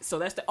fight. So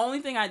that's the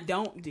only thing I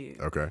don't do.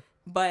 Okay.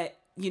 But,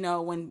 you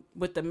know, when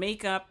with the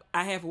makeup,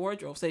 I have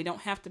wardrobe, so they don't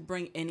have to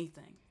bring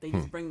anything. They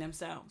just bring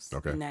themselves.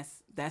 Okay. And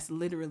that's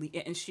literally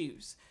it. And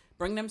shoes.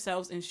 Bring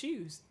themselves in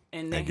shoes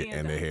and their And hair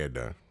their done. hair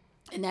done.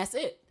 And that's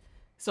it.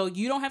 So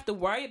you don't have to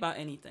worry about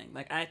anything.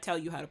 Like, I tell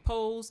you how to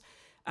pose.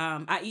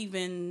 I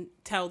even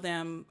tell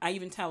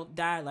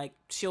Di, like,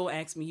 she'll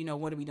ask me, you know,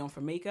 what are we doing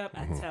for makeup?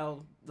 I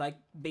tell, like,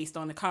 based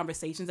on the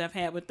conversations I've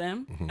had with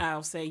them,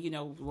 I'll say, you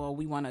know, well,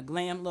 we want a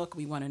glam look,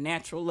 we want a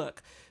natural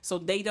look. So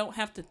they don't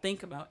have to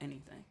think about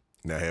anything.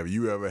 Now, have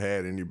you ever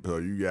had any? So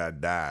you got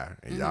Di,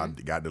 and y'all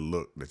got the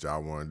look that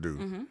y'all want to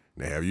do.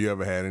 Now, have you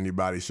ever had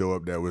anybody show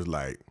up that was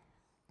like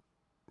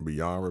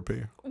beyond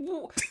repair?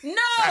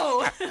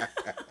 No!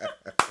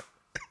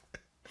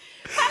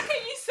 How can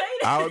you say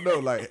that? I don't know.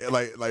 Like,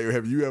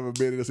 have you ever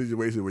been in a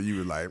situation where you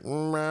was like,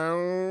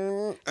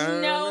 No,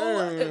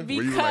 where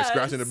you were like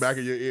scratching the because- back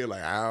of your ear,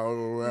 like, I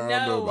don't know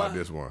No. about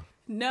this one.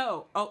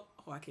 No. Oh,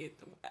 I can't.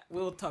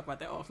 We'll talk about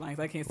that offline. 'Cause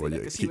I can't say that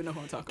because she would know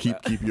who I'm talking keep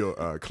about. keep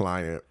your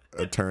client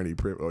attorney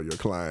or your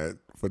client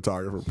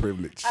photographer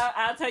privilege.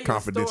 I'll tell you the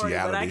story,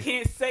 but I confidentiality.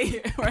 can't say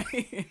it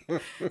right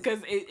because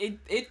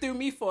it threw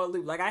me for a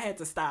loop. Like, I had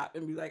to stop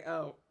and be like,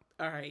 oh,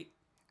 all right,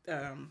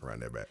 Run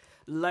that back.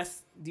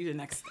 let's do the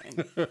next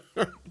thing.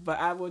 But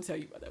I will tell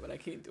you about that, but I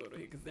can't do it here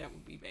because that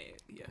would be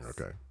bad. Yes.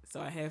 Okay. So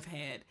I have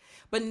had,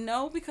 but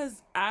no,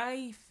 because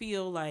I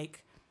feel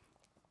like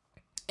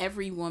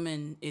every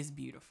woman is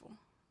beautiful.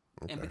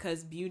 Okay. And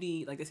because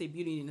beauty, like they say,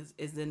 beauty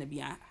is in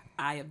the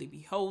eye of the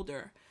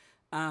beholder.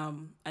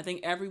 I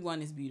think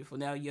everyone is beautiful.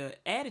 Now, your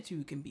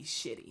attitude can be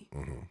shitty,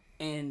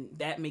 and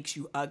that makes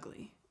you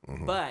ugly.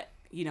 But,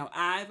 you know,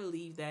 I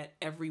believe that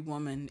every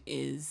woman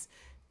is,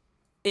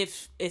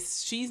 if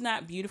she's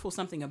not beautiful,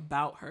 something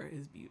about her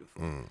is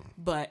beautiful.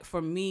 But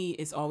for me,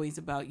 it's always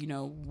about, you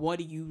know, what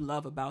do you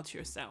love about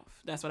yourself?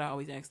 That's what I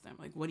always ask them.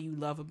 Like, what do you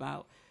love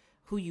about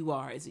who you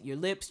are? Is it your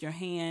lips, your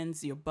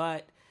hands, your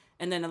butt?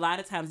 And then a lot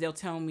of times they'll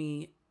tell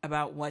me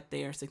about what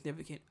their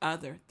significant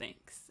other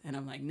thinks. And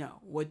I'm like, no,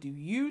 what do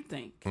you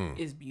think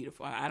is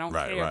beautiful? I don't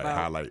Right. care about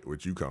Highlight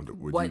what you come to.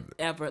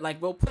 whatever.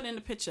 Like, we'll put in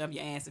the picture of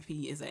your ass if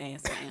he is an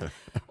ass man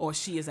or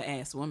she is an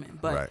ass woman.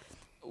 But Right.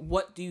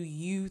 what do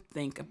you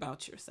think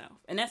about yourself?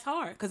 And that's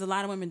hard because a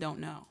lot of women don't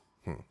know.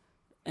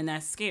 And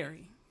that's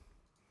scary.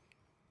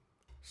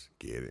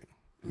 Get it.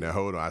 Now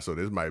hold on. So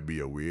this might be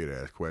a weird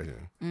ass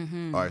question.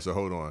 All right. So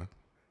hold on.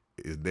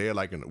 Is there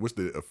like what's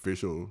the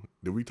official?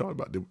 Did we talk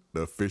about the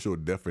official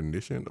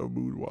definition of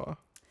boudoir?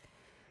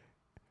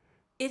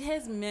 It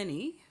has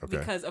many Okay.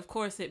 because, of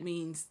course, it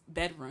means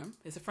bedroom.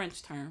 It's a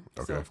French term.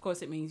 So, Okay. of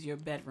course, it means your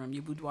bedroom.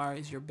 Your boudoir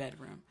is your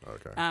bedroom.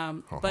 Okay.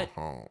 But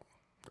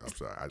I'm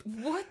sorry.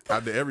 what?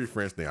 After every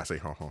French thing, I say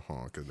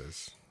because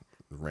that's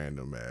a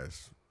random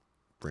ass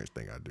French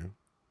thing I do,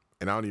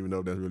 and I don't even know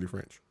if that's really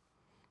French.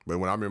 But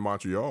when I'm in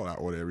Montreal, I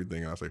order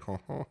everything. I say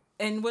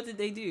And what did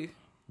they do?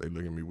 They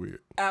look at me weird.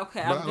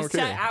 Okay, But I don't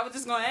care. I was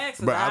just gonna ask.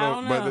 'Cause But I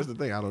don't know. But that's the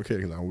thing. I don't care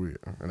because I'm weird,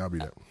 and I'll be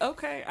that.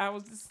 Okay,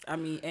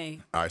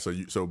 hey, All right.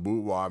 So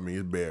boudoir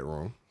means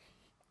bedroom.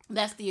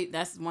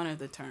 that's one of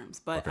the terms.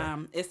 But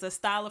Okay. it's a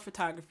style of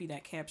photography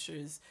that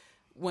captures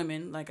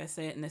women, like I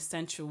said, in a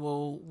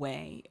sensual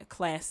way,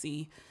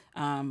 classy,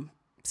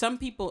 some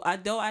people, I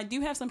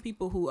do have some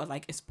people who are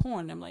like, it's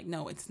porn. I'm like,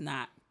 no, it's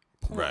not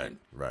porn.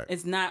 Right.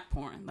 It's not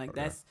porn. Like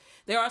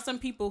there are some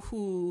people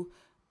who,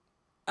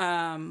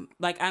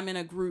 like I'm in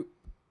a group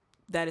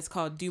that is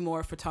called Do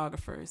More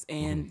Photographers,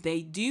 and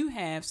they do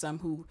have some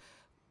who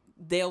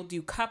they'll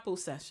do couple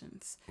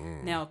sessions.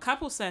 Now,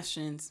 couple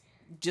sessions,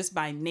 just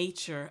by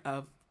nature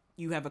of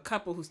you have a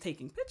couple who's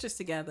taking pictures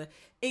together,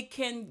 it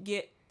can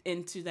get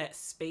into that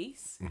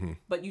space,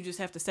 but you just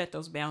have to set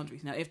those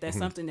boundaries. Now, if that's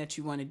something that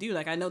you want to do,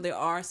 like I know there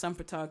are some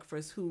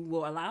photographers who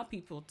will allow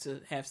people to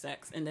have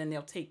sex and then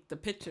they'll take the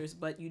pictures,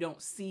 but you don't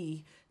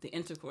see the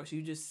intercourse.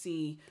 You just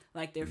see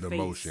like their the face.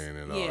 motion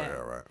and all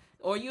that, right?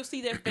 Or you'll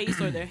see their face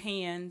or their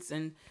hands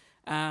and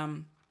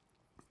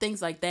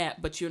things like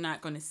that, but you're not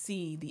going to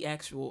see the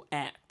actual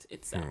act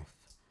itself.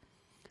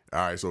 All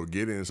right, so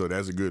so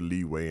that's a good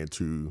leeway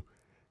into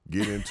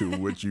get into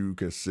what you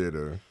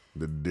consider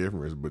the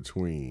difference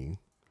between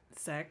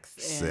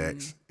sex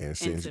and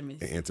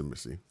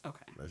intimacy.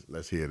 Okay.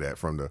 Let's hear that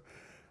from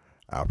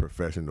our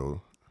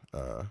professional.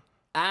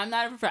 I'm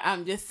not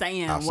I'm just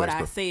saying what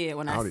I said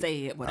when I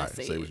said what I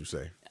said. Say what you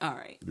say. All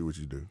right. Do what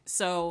you do.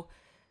 So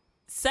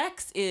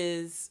sex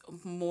is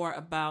more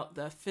about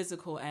the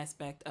physical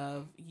aspect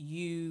of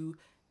you,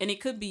 and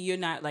it could be you're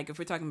not, like if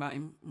we're talking about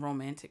in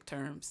romantic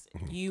terms,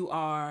 you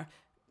are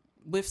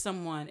with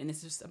someone and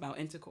it's just about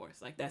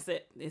intercourse. Like that's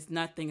it. It's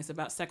nothing. It's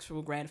about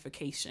sexual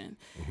gratification.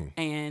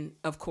 And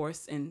of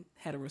course, in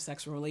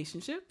heterosexual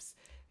relationships,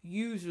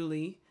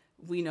 usually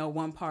we know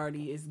one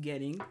party is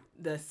getting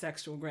the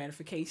sexual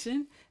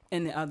gratification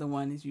and the other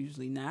one is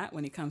usually not.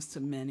 When it comes to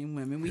men and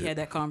women, we had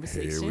that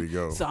conversation. Here we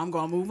go. So I'm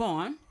gonna move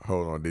on.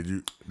 Hold on. Did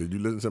you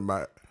listen to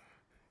my?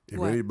 If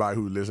What? anybody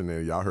who's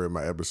listening, y'all heard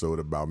my episode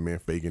about men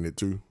faking it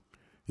too.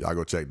 Y'all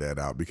go check that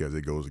out because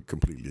it goes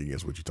completely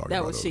against what you're talking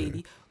about. That was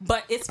shady,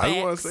 but it's facts. I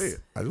just want to say it.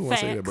 I just want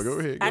to say that, but go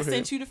ahead. I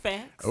sent you the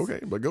facts. Okay,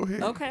 but go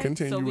ahead. Okay,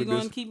 Continue so we're with going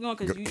this. to keep going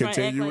because you trying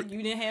to act like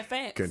you didn't have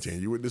facts.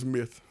 Continue with this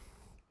myth.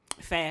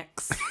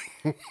 Facts.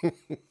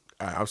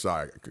 I'm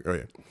sorry. Go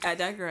ahead. I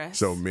digress.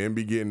 So men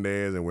be getting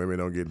theirs and women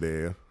don't get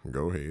theirs.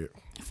 Go ahead.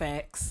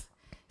 Facts.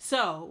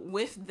 So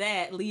with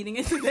that leading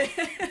into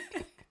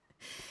that,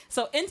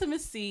 so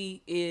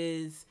intimacy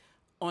is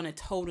on a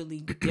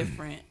totally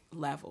different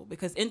level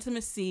because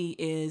intimacy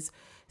is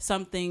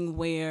something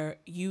where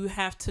you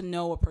have to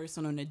know a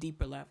person on a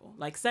deeper level.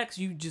 Like sex,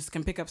 you just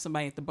can pick up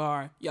somebody at the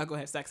bar, y'all go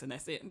have sex and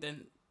that's it, and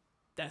then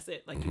that's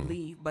it. Like you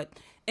leave. But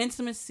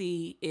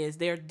intimacy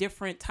there are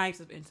different types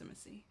of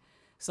intimacy.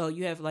 So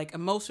you have like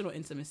emotional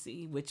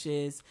intimacy, which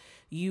is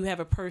you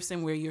have a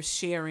person where you're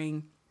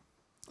sharing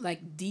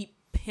like deep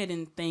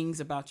hidden things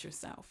about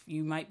yourself.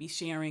 You might be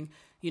sharing,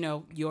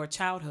 your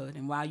childhood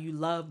and why you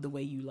love the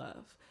way you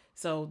love.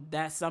 So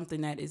that's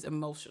something that is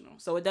emotional.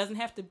 So it doesn't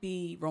have to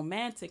be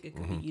romantic. It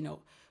could be,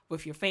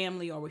 with your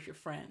family or with your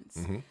friends.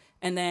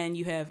 And then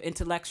you have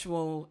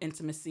intellectual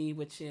intimacy,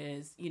 which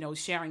is,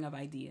 sharing of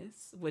ideas,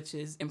 which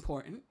is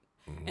important.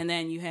 And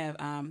then you have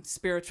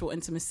spiritual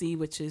intimacy,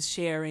 which is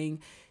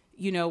sharing,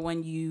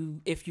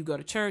 if you go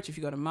to church, if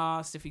you go to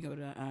mosque, if you go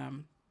to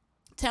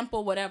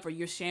temple, whatever,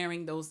 you're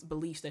sharing those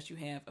beliefs that you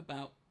have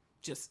about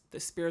just the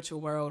spiritual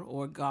world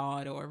or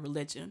God or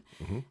religion.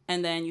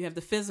 And then you have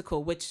the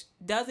physical, which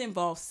does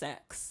involve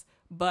sex,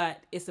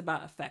 but it's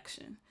about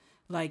affection.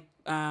 Like,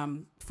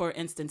 for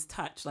instance,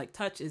 touch. Like,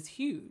 touch is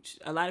huge.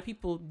 A lot of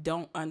people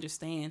don't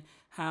understand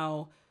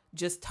how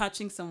just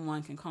touching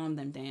someone can calm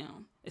them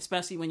down,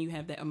 especially when you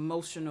have that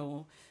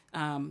emotional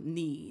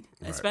need,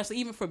 especially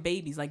even for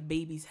babies. Like,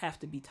 babies have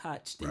to be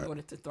touched in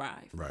order to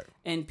thrive. Right.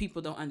 And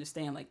people don't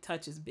understand, like,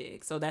 touch is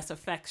big. So that's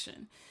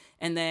affection.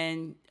 And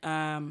then...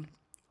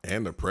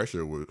 and the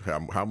pressure with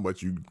how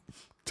much you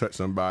touch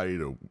somebody,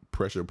 the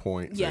pressure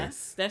points.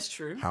 Yes, that's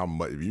true. How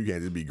much, if you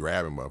can't just be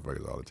grabbing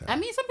motherfuckers all the time. I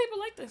mean, some people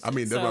like this. I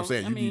mean, that's what I'm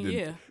saying. You need to,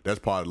 yeah. That's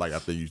part of, like, I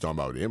think you're talking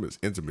about the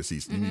intimacy.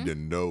 You need to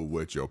know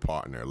what your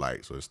partner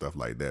likes or stuff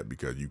like that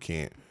because you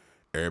can't,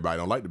 everybody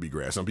don't like to be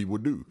grabbed. Some people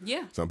do.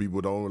 Yeah. Some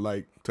people don't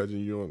like touching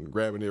you and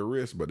grabbing their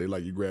wrist, but they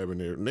like you grabbing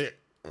their neck.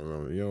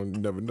 You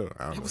never know.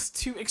 I don't know. It was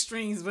two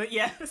extremes, but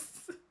yes.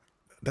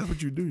 That's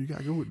what you do. You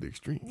gotta go with the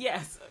extreme.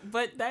 Yes,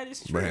 but that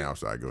is true. But hey, I'm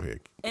sorry. Go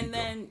ahead. And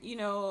then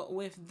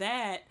with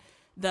that,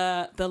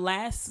 the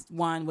last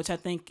one, which I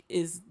think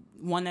is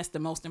one that's the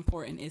most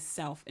important, is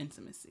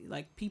self-intimacy.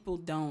 Like, people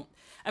don't.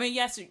 I mean,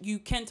 yes, you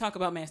can talk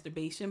about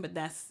masturbation, but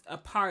that's a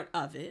part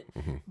of it.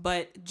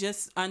 But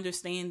just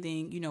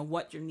understanding,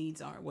 what your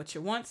needs are, what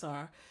your wants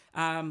are.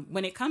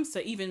 When it comes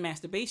to even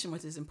masturbation,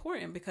 which is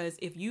important, because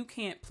if you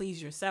can't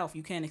please yourself,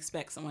 you can't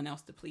expect someone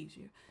else to please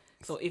you.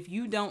 So if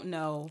you don't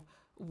know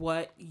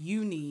what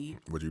you need,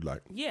 what you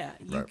like,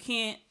 you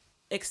can't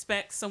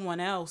expect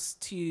someone else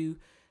to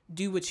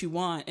do what you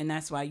want, and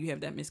that's why you have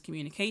that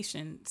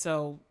miscommunication.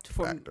 So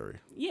factory,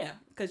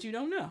 because you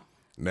don't know.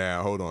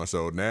 Now hold on.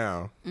 So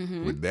now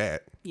with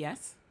that,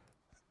 yes,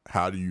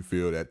 how do you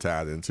feel that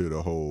ties into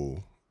the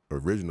whole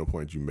original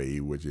point you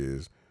made, which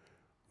is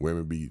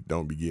women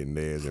don't be getting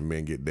theirs and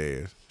men get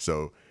theirs?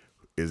 So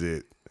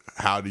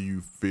how do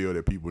you feel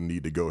that people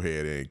need to go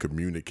ahead and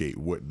communicate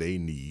what they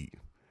need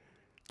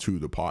to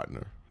the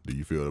partner? Do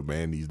you feel the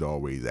man needs to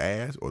always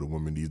ask, or the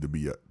woman needs to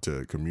be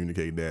to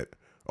communicate that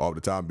all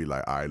the time? Be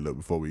like, all right, look,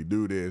 before we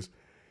do this,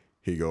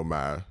 here go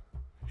my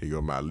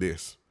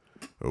list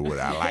of what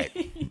I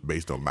like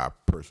based on my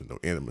personal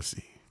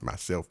intimacy, my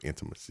self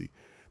intimacy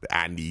that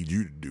I need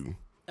you to do.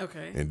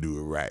 Okay. And do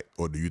it right.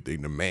 Or do you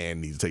think the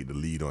man needs to take the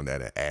lead on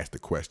that and ask the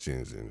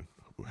questions? And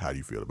how do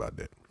you feel about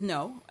that?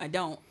 No, I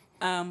don't.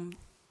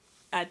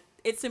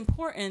 It's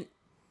important.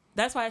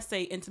 That's why I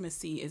say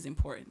intimacy is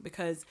important,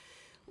 because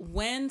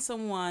when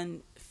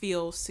someone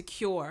feels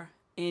secure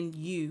in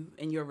you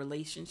and your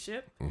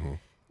relationship,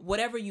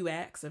 whatever you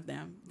ask of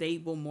them, they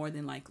will more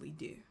than likely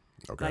do.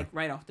 Okay. Like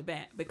right off the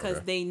bat,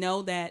 because they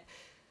know that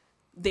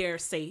they're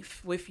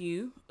safe with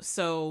you.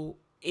 So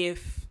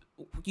if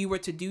you were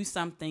to do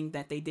something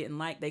that they didn't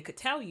like, they could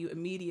tell you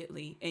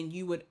immediately, and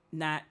you would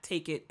not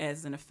take it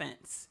as an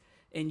offense.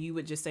 And you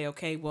would just say,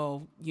 okay,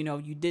 well, you know,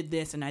 you did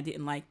this and I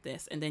didn't like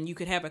this. And then you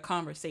could have a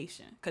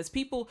conversation, because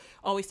people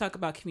always talk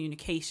about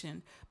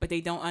communication, but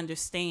they don't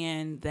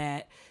understand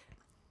that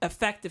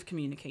effective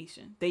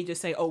communication. They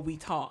just say, oh, we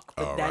talk,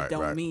 but that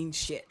don't mean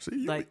shit.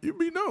 See, you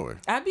be knowing.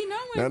 I be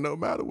knowing. Now, no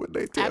matter what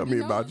they tell me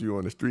about you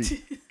on the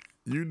street,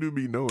 you do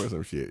be knowing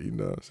some shit, you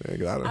know what I'm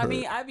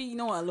saying? I be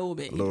knowing a little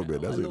bit. A little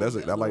bit.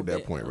 I like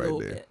that point right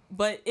there. Bit.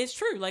 But it's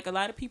true. Like, a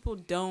lot of people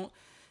don't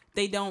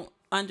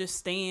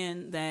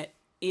understand that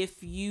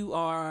if you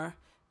are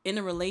in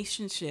a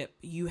relationship,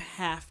 you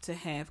have to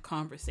have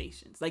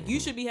conversations. Like, you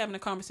should be having a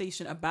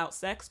conversation about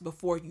sex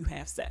before you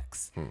have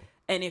sex.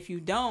 And if you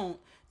don't,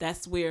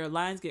 that's where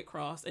lines get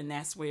crossed, and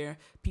that's where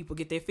people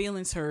get their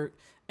feelings hurt,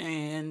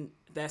 and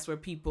that's where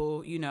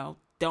people, you know,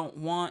 don't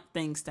want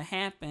things to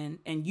happen,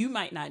 and you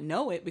might not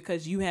know it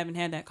because you haven't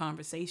had that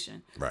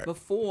conversation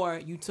before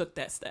you took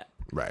that step.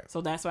 Right.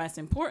 So that's why it's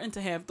important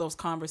to have those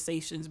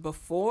conversations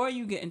before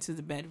you get into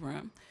the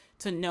bedroom,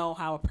 to know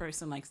how a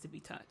person likes to be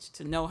touched,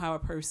 to know how a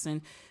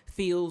person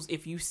feels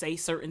if you say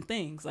certain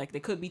things. Like,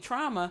 there could be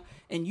trauma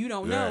and you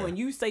don't know, and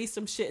you say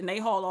some shit and they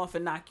haul off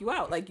and knock you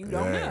out. Like, you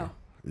don't know.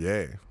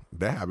 Yeah.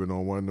 That happened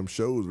on one of them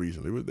shows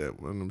recently. What's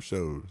that? One of them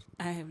shows.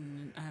 I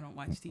don't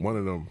watch TV. One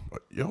of them.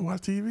 You don't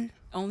watch TV?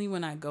 Only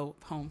when I go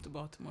home to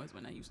Baltimore is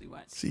when I usually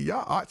watch. See,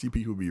 y'all Archie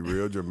people be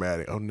real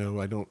dramatic. Oh no,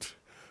 I don't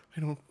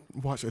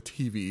watch a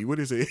TV. What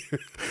is it?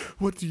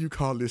 What do you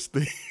call this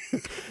thing?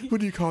 What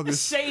do you call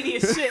this? Shady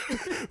as shit.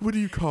 What do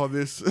you call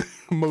this?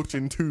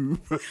 Motion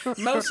tube.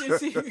 Motion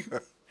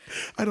tube.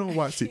 I don't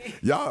watch TV.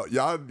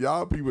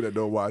 Y'all people that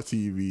don't watch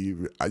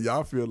TV,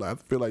 I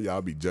feel like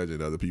y'all be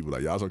judging other people.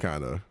 Like, y'all some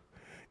kind of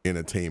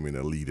entertainment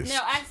elitist. No,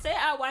 I said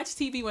I watch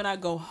TV when I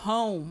go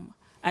home.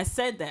 I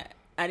said that.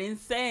 I didn't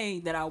say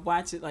that I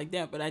watch it like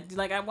that, but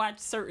I watch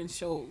certain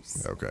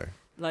shows. Okay.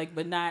 Like,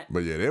 but not.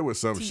 But yeah, there was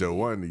some TV. show,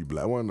 one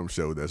of them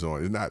shows that's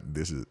on. It's not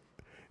This Is.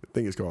 I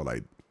think it's called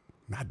like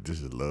not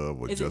This Is Love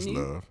or Just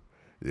Love.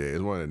 Yeah,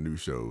 it's one of the new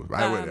shows.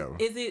 Whatever.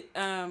 Is it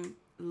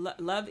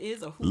Love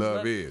Is or Who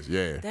Love Is?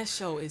 Yeah. That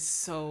show is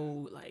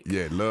so like.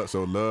 Yeah,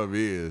 Love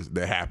Is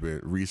that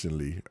happened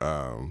recently.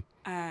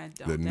 I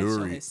don't. That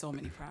show has so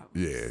many problems.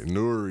 Yeah,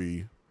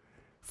 Nuri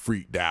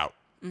freaked out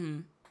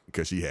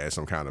because she had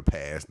some kind of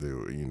past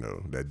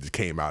that just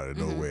came out of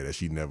nowhere that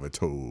she never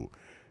told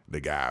the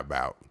guy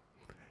about.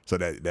 So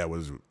that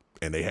was,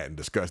 and they hadn't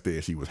discussed it,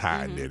 and she was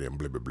hiding it and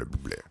blah, blah, blah, blah,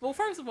 blah. Well,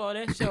 first of all,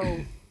 that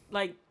show,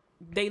 like,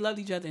 they loved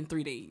each other in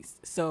 3 days.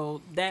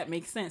 So that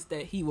makes sense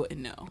that he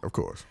wouldn't know. Of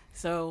course.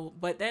 So,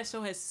 but that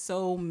show has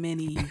so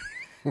many,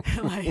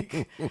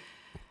 like,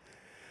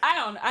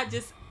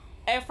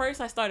 at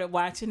first I started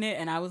watching it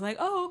and I was like,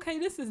 oh, okay,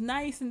 this is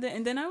nice. And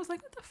then I was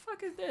like, what the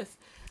fuck is this?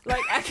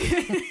 Like, I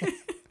can't.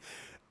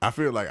 I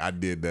feel like I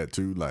did that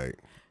too. Like,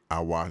 I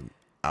was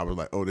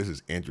like, oh, this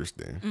is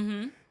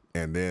interesting.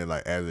 And then,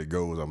 like, as it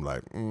goes, I'm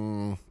like,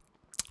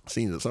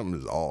 seems that something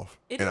is off.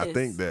 I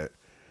think that,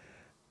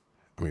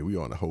 I mean, we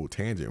on a whole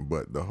tangent,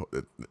 but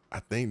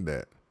I think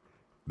that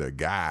the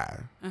guy,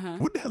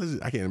 what the hell is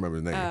it? I can't remember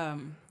his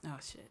name. Oh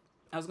shit,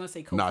 I was gonna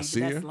say Kofi.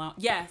 Nasir? But that's long.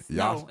 Yes,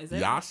 no, is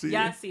it Yasir?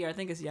 Yasir? I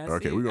think it's Yasir.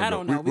 Okay, I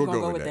don't know. We're gonna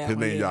go with that. His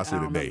name one.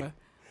 Yasir today. Remember.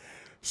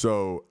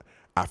 So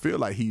I feel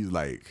like he's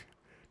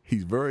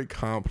very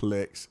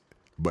complex,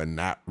 but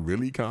not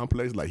really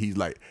complex. Like, he's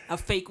like a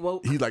fake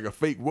woke. He's like a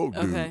fake woke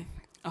dude. Okay.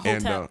 A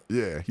hotep.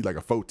 Yeah, he's like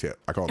a photep.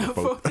 I call him a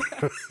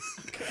photep.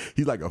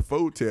 He's like a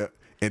photep,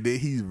 and then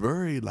he's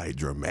very like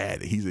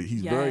dramatic. He's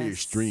very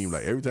extreme.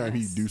 Like, every time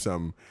he do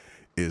something,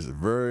 is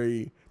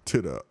very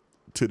to the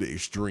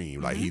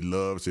extreme. Like, he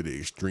loves to the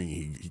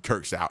extreme. He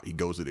kirks out. He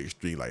goes to the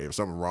extreme. Like, if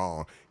something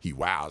wrong, he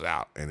wows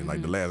out. And then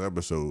like the last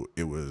episode,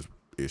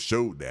 it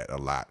showed that a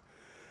lot,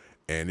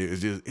 and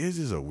it's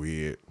just a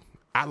weird.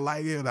 I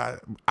like it.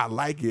 I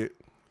like it.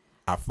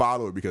 I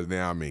follow it because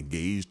now I'm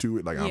engaged to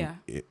it. Like,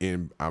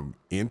 I'm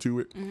into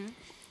it.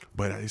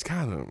 But it's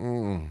kind of,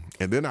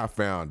 and then I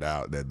found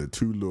out that the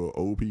two little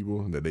old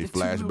people that they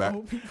flash back,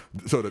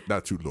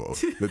 not two little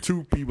old, the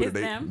two people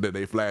that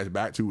they flash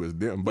back to is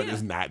them, but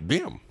it's not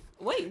them.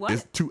 Wait, what?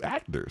 It's 2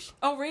 actors.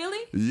 Oh,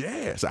 really?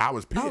 Yeah, so I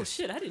was pissed. Oh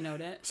shit, I didn't know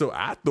that. So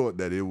I thought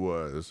that it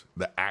was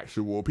the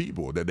actual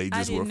people, that they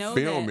just were didn't know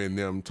filming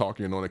them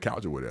talking on the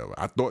couch or whatever.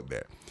 I thought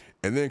that.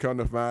 And then come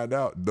to find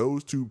out,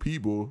 those 2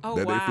 people that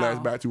they flash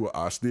back to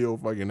are still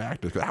fucking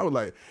actors. Cause I was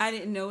like, I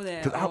didn't know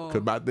that.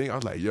 Cause my thing, I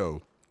was like,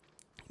 yo,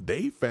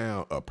 they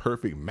found a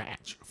perfect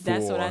match for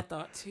That's what I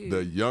thought too.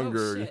 the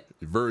younger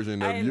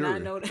version of Yuri. I did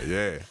not know that.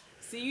 Yeah.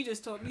 See, you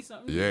just told me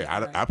something.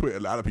 Yeah, I put a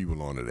lot of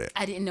people onto that.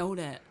 I didn't know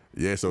that.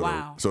 Yeah, so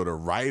Wow. the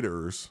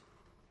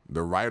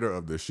writer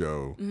of the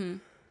show,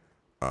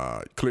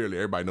 clearly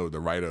everybody knows the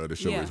writer of the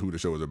show is who the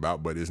show is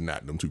about, but it's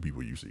not them 2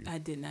 people you see. I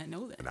did not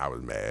know that. And I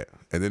was mad,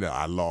 and then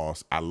I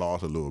lost a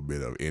little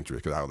bit of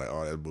interest because I was like,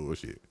 oh, that's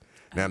bullshit.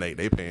 Now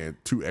they paying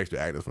 2 extra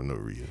actors for no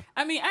reason.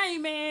 I mean, I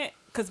ain't mad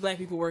because black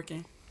people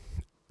working.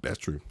 That's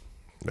true.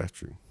 All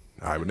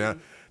right, but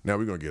now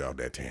we're gonna get off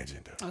that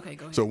tangent though. Okay,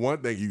 go ahead. So one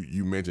thing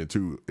you mentioned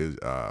too is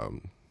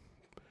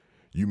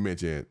you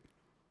mentioned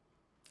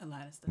a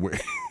lot of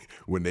stuff.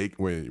 when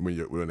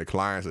the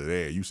clients are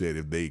there, you said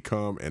if they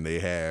come and they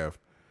have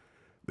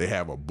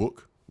a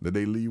book that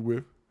they leave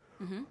with,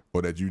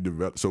 or that you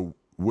develop. So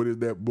what is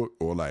that book,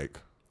 or like?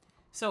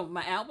 So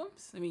my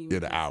albums. I mean, yeah,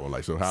 the album.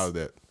 Like, so how is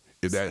that?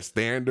 Is that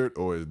standard,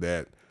 or is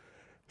that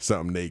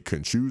something they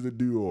can choose to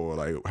do, or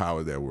like how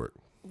does that work?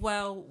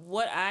 Well,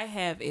 what I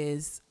have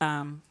is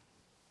I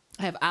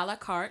have a la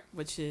carte,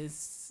 which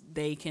is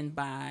they can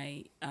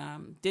buy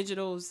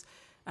digitals,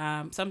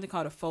 something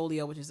called a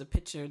folio, which is a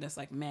picture that's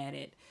like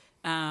matted.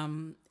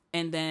 And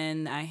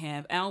then I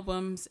have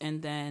albums,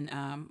 and then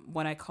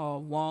what I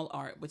call wall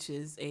art, which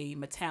is a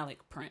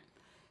metallic print.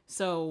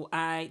 So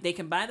they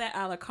can buy that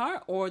a la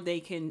carte, or they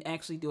can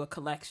actually do a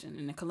collection.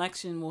 And the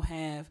collection will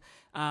have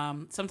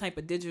some type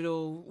of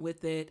digital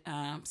with it.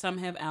 Some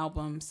have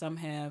albums,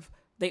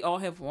 they all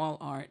have wall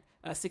art,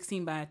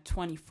 16 by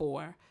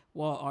 24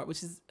 wall art,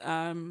 which is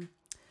a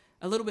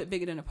little bit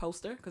bigger than a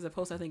poster, because a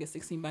poster I think is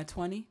 16 by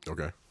 20.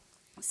 Okay.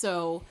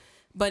 So,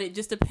 but it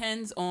just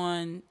depends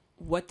on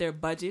what their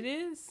budget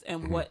is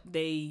and what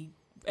they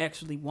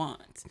actually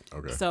want.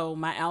 Okay. So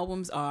my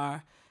albums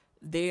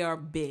they are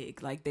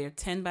big, like they're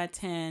 10 by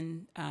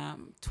 10,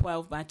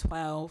 12 by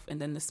 12, and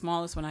then the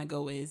smallest one I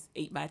go is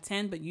 8 by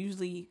 10, but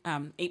usually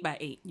 8 by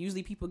 8.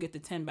 Usually people get the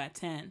 10 by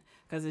 10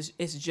 because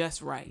it's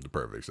just right. The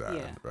perfect size,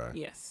 yeah. right?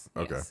 Yes.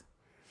 Okay. Yes.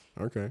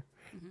 Okay.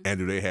 And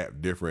do they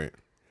have different,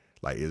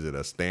 like, is it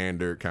a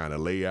standard kind of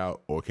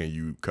layout, or can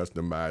you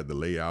customize the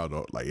layout,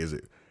 or like,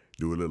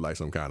 do it look like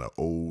some kind of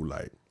old,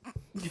 like,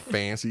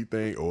 fancy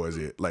thing, or is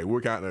it, like,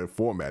 what kind of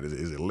format is it?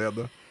 Is it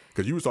leather?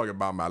 Because you was talking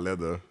about my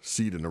leather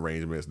seating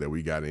arrangements that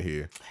we got in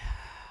here.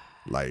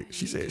 Like,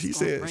 she said,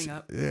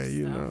 yeah,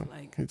 you know,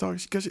 like,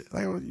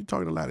 you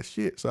talking a lot of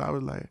shit. So I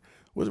was like,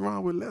 what's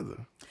wrong with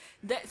leather?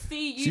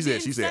 She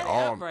said,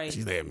 right.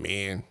 She said,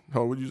 man.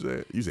 Oh, what you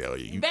said? You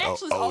said,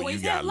 bachelors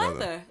always have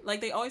leather.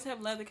 Like, they always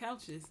have leather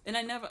couches, and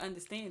I never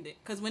understand it,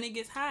 because when it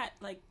gets hot,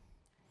 like,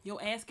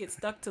 your ass gets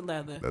stuck to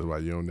leather. That's why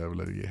you don't never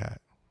let it get hot.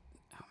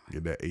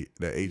 Get that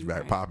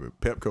HVAC popping.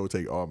 Pepco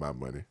take all my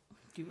money.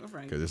 You were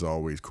right. Because it's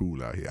always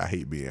cool out here. I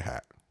hate being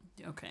hot.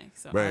 Okay,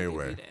 so but I'll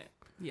anyway, give you that.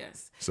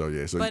 Yes. So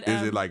yeah. So but,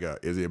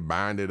 is it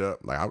binded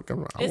up? Like I want to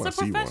see one. It's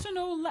a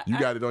professional. You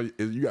got it on.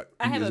 You got.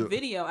 I have a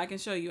video I can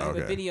show you. I have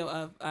a video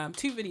of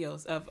 2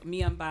 videos of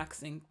me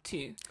unboxing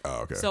 2.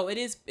 Oh, okay. So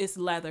it's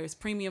leather. It's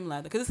premium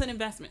leather because it's an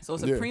investment. So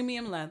it's a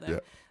premium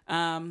leather.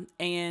 Yeah.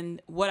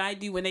 And what I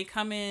do when they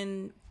come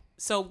in,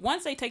 so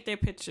once they take their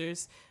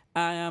pictures,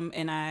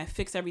 and I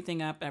fix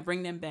everything up, I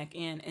bring them back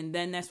in, and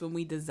then that's when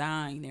we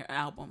design their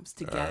albums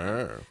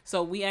together.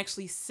 So we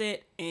actually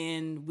sit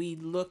and we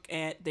look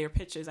at their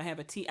pictures. I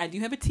do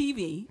have a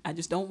TV. I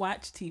just don't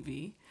watch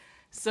TV.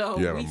 So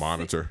you have a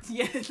monitor.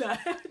 Yes, I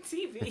have a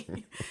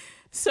TV.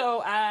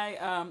 So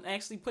I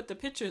actually put the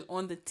pictures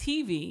on the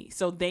TV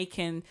so they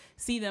can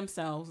see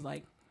themselves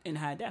like in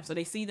high def. So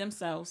they see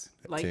themselves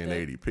like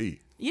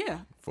 1080p. Yeah.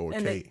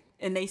 4K.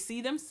 And they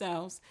see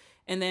themselves.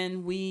 And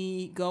then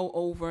we go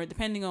over,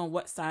 depending on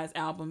what size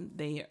album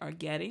they are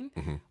getting,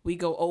 we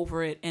go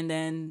over it, and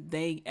then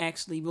they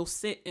actually will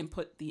sit and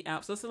put the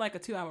album. So it's like a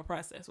 2-hour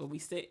process where we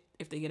sit.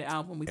 If they get an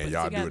album, we put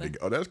it together. Do it.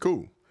 Oh, that's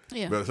cool.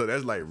 Yeah. But so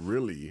that's like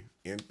really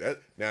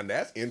now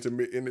that's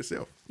intimate in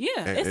itself. Yeah,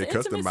 and it's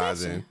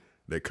customizing.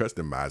 They're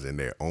customizing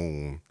their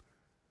own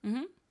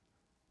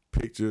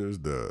pictures,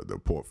 the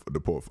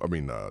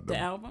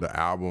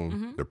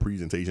album, the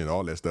presentation,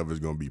 all that stuff is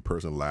going to be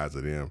personalized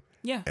to them.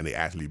 Yeah. And they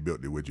actually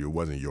built it with you. It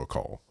wasn't your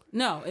call.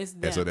 No, it's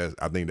them. And so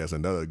I think that's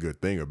another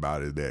good thing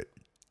about it, that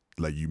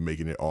like you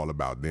making it all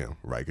about them,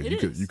 right?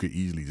 Because you could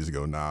easily just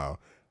go, nah,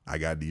 I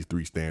got these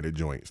 3 standard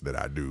joints that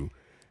I do,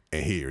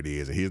 and here it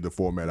is, and here's the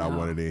format I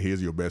wanted in.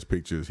 Here's your best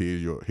pictures.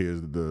 Here's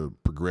the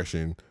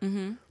progression.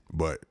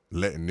 But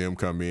letting them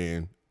come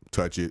in,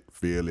 touch it,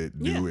 feel it,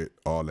 do it,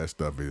 all that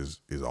stuff is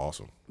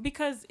awesome.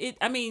 Because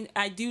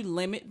I do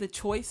limit the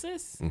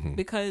choices,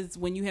 because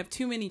when you have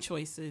too many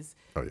choices,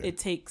 it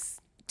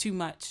takes too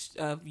much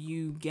of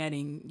you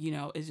getting,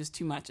 it's just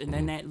too much, and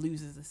then that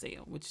loses the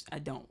sale, which I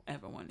don't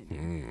ever want to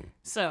do.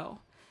 So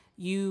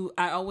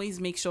I always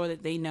make sure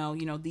that they know,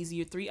 these are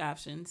your 3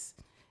 options.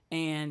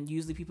 And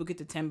usually people get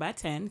the 10 by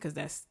 10 because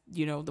that's,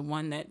 the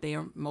one that they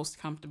are most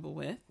comfortable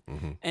with.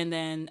 And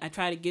then I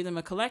try to give them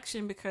a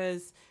collection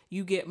because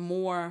you get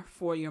more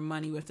for your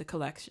money with the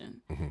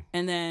collection.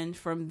 And then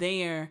from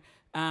there,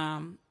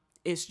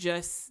 it's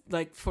just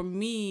like, for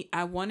me,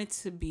 I want it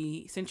to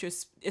be, since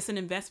it's an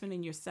investment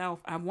in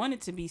yourself, I want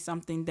it to be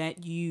something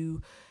that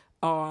you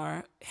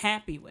are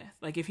happy with.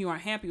 Like, if you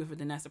aren't happy with it,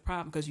 then that's a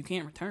problem because you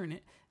can't return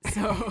it.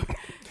 So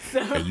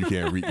and you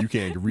can't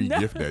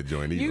re-gift that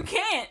joint either. You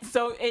can't.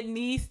 So it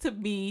needs to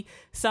be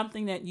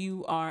something that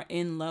you are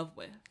in love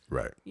with.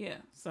 Right. Yeah.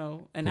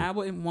 So, and I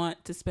wouldn't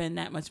want to spend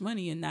that much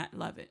money and not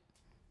love it.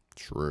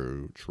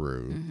 True.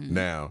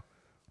 Now,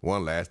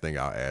 one last thing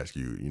I'll ask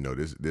you.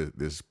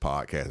 This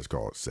podcast is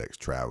called Sex,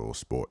 Travel,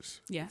 Sports,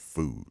 Yes.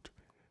 Food.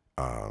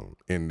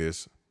 In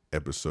this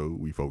episode,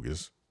 we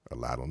focus a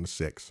lot on the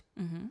sex.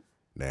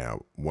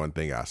 Now, one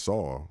thing I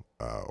saw,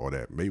 or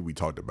that maybe we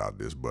talked about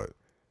this, but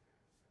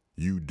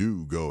you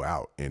do go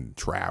out and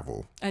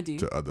travel. I do.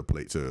 To other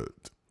places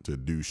to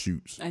do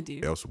shoots. I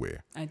do.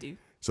 Elsewhere. I do.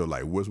 So,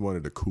 like, what's one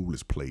of the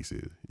coolest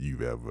places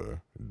you've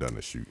ever done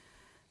a shoot?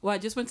 Well, I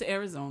just went to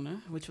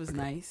Arizona, which was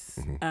nice.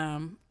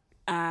 One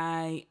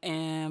of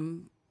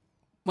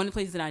the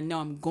places that I know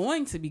I'm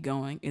going to be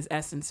going is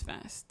Essence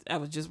Fest. I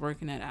was just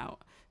working that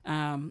out.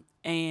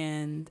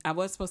 And I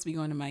was supposed to be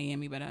going to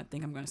Miami, but I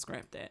think I'm going to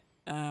scrap that.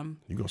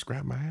 You gonna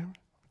scrap Miami?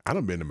 I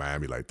done been to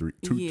Miami like two.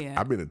 Yeah.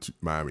 I've been to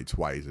Miami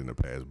twice in the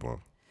past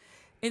month.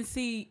 And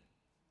see,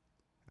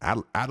 I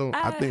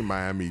think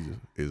Miami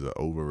is an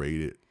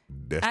overrated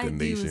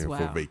destination well.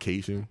 for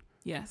vacation.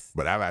 Yes.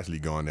 But I've actually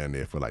gone down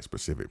there for like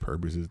specific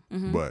purposes.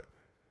 But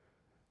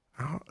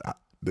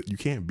you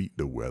can't beat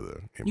the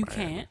weather in You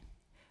Miami. can't.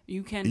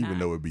 You cannot. Even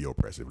though it be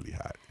oppressively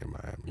hot in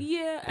Miami.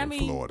 Yeah, I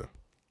mean, Florida.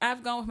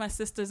 I've gone with my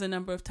sisters a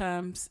number of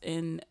times,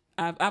 and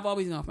I've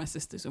always gone with my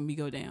sisters when we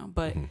go down.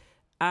 But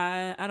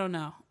I don't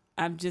know.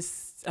 I'm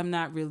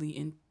not really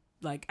in,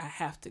 like, I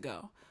have to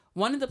go.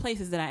 One of the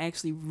places that I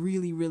actually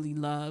really, really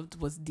loved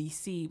was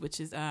DC, which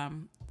is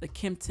the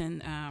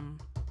Kimpton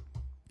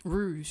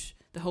Rouge,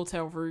 the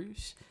Hotel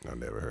Rouge. I've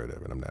never heard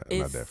of it. I'm not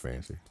that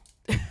fancy.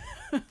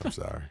 I'm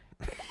sorry.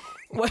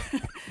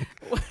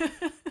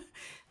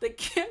 The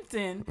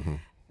Kimpton,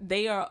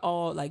 they are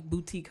all like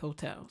boutique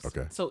hotels.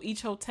 Okay. So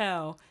each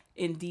hotel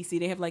in DC,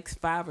 they have like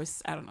 5 or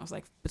I don't know, it's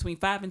like between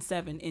 5 and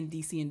 7 in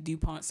DC in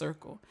DuPont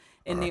Circle,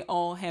 and they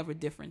all have a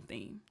different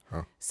theme.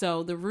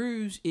 So the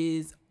Rouge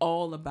is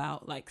all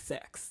about like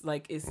sex,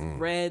 like it's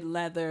red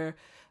leather,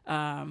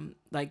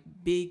 like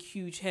big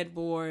huge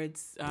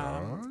headboards,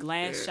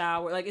 glass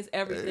shower, like it's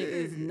everything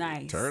is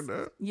nice. Turned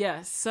up.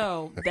 Yes.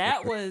 So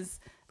that was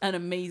an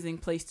amazing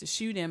place to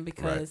shoot in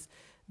because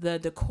the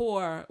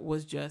decor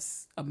was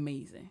just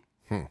amazing.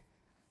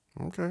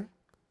 Okay.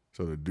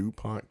 So the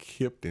DuPont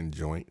Kimpton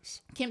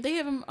joints. They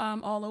have them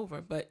all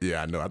over, but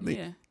Yeah, I know. I think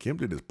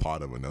Kimpton is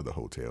part of another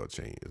hotel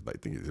chain. It's like, I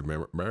think it's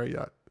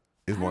Marriott.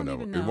 It's one of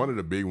them. It's one of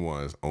the big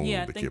ones on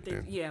the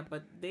Kimpton.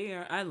 But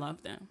I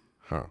love them.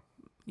 Huh.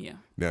 Yeah.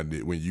 Now,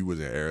 when you was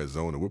in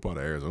Arizona, what part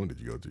of Arizona did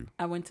you go to?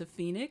 I went to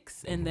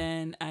Phoenix, and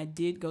then I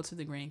did go to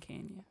the Grand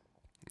Canyon.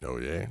 Oh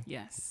yeah.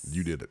 Yes.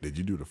 You did? Did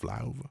you do the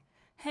flyover?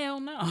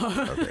 Hell no.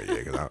 Okay,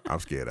 yeah, because I'm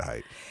scared of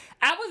heights.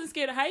 I wasn't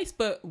scared of heights,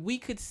 but we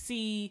could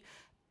see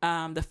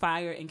the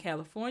fire in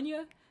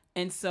California,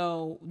 and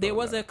so there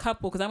was a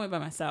couple, because I went by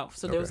myself.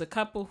 So there was a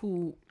couple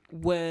who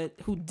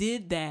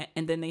did that,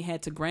 and then they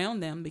had to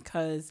ground them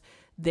because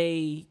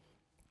the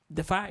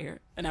fire.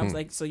 And I was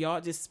like, so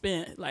y'all just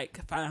spent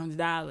like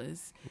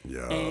 $500,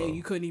 and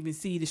you couldn't even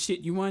see the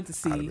shit you wanted to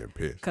see. I'd have been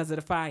pissed because of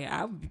the fire.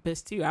 I would be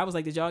pissed too. I was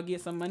like, did y'all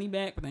get some money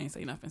back? But they ain't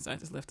say nothing, so I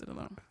just left it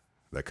alone.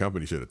 That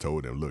company should have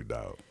told them, look,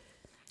 dog,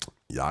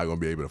 y'all gonna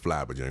be able to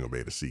fly, but you ain't gonna be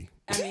able to see.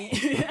 I mean,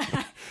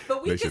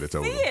 but we could see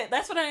it.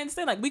 That's what I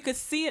understand. Like, we could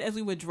see it as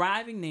we were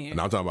driving there. And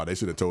I'm talking about they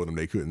should have told them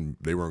they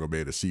weren't gonna be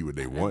able to see what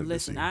they wanted to see.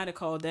 Listen, I'd have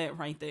called that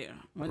right there.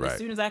 As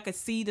soon as I could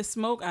see the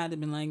smoke, I'd have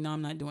been like, no,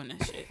 I'm not doing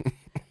that shit.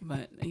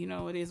 But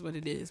it is what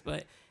it is.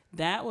 But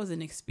that was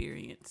an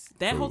experience.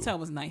 That hotel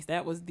was nice.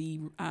 That was the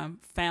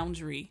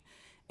Foundry,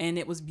 and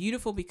it was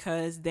beautiful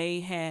because they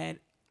had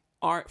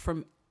art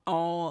from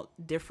all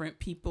different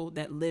people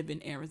that live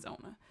in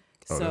Arizona.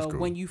 So cool.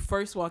 When you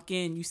first walk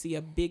in, you see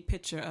a big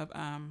picture of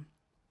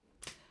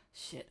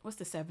what's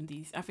the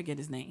 70s? I forget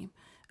his name.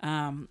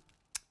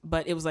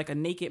 But it was like a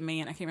naked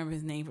man. I can't remember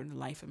his name for the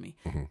life of me.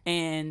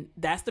 And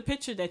that's the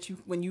picture that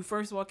when you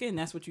first walk in,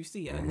 that's what you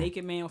see. A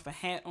naked man with a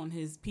hat on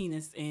his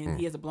penis, and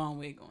he has a blonde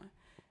wig on.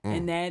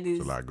 And that is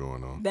a lot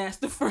going on. That's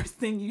the first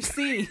thing you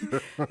see.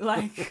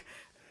 Like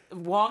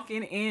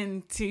walking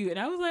into, and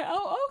I was like,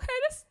 oh, okay,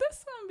 this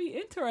gonna be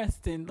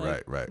interesting.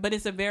 Like, right. But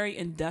it's a very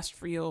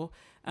industrial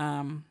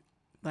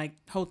like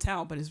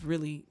hotel, but it's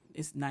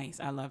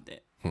nice. I loved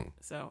it.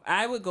 So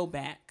I would go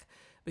back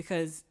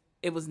because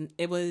it was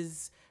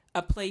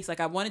a place, like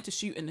I wanted to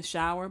shoot in the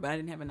shower, but I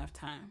didn't have enough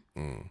time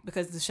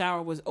because the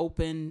shower was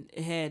open.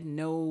 It had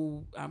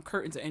no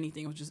curtains or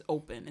anything. It was just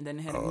open, and then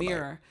it had a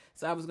mirror.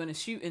 So I was going to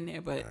shoot in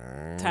there, but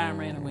time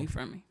ran away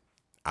from me.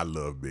 I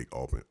love big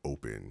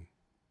open.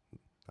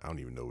 I don't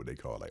even know what they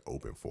call it, like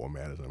open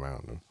format or something. I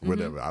don't know.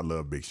 Whatever. I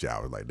love big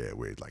showers like that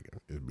where it's like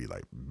it'd be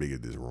like big as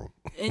this room.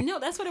 And no,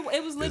 that's what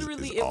it was.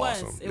 Literally, it's it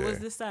awesome. was. It was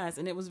this size,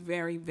 and it was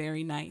very,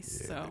 very nice.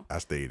 Yeah. So I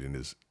stayed in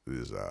this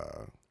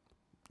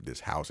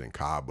house in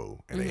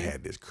Cabo, and they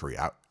had this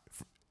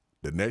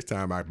the next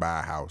time I buy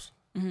a house,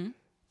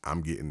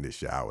 I'm getting this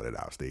shower that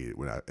I stayed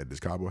at this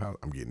Cabo house.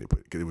 I'm getting it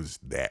put because it was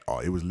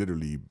it was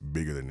literally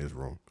bigger than this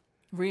room.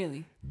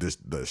 Really?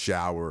 The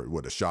shower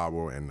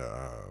and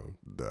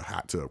the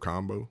hot tub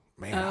combo.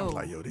 Man, I was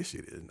like, yo, this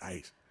shit is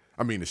nice.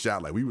 I mean, the shower,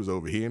 like we was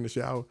over here in the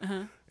shower,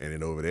 and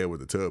then over there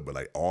was the tub, but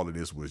like all of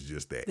this was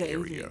just that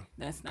area.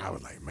 That's nice. I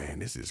was like, man,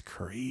 this is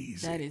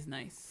crazy. That is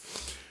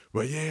nice.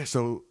 But yeah,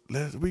 so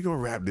we gonna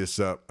wrap this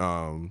up.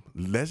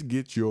 Let's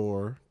get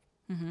your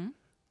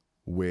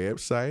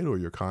website or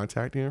your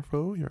contact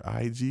info, your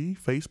IG,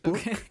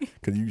 Facebook,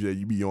 because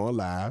you be on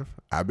live.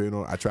 I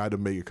tried to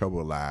make a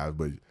couple of lives,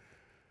 but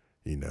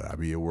I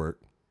be at work,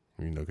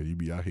 because you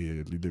be out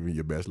here living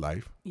your best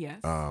life.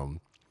 Yes.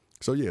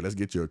 So yeah, let's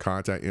get your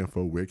contact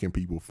info. Where can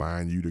people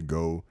find you to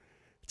go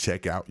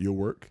check out your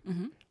work,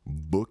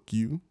 book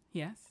you?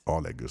 Yes.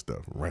 All that good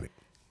stuff. Run it.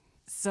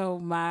 So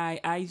my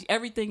IG,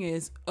 everything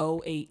is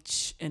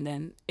OH and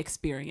then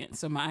experience.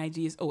 So my IG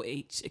is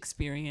OH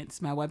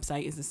experience. My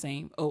website is the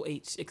same,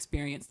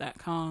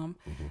 ohexperience.com.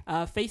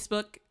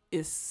 Facebook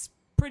is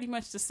pretty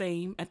much the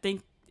same. I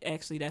think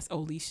actually that's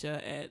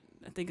Olisha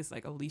I think it's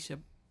like Olisha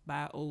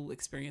by O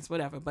Experience,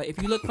 whatever. But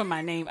if you look for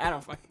my name, I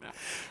don't fucking know.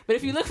 But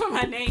if you look for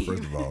my name.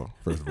 First of all,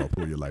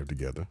 pull your life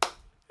together.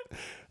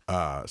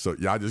 So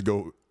y'all just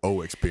go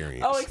O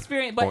Experience. O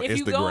Experience. But if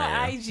you go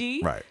on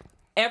IG, right.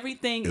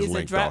 Everything is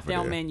a drop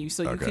down menu,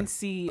 so you can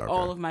see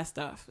all of my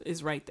stuff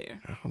is right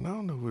there. I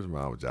don't know what's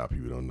wrong with y'all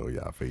people don't know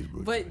y'all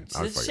Facebook. But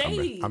the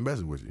shade, I'm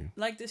messing with you.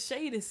 Like the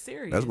shade is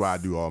serious. That's why I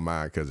do all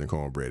mine. Cousin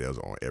Cornbread, that was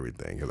on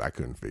everything because I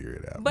couldn't figure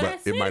it out.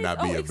 But it might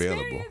not be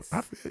available. Experience.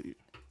 I feel you.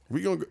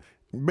 We gonna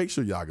make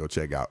sure y'all go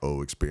check out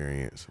O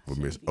Experience with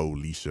Miss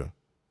Olisha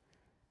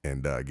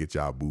and get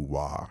y'all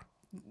boudoir.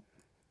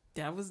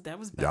 That was better.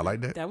 Y'all like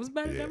that? That was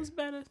better. Yeah. That was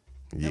better.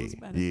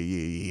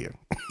 Yeah.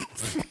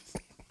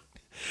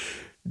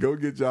 Go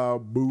get y'all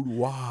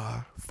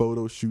boudoir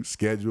photo shoot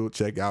scheduled.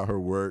 Check out her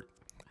work.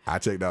 I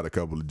checked out a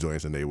couple of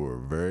joints and they were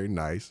very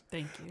nice.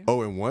 Thank you.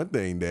 Oh, and one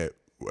thing that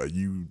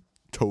you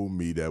told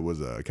me that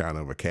was a kind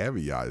of a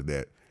caveat is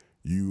that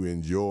you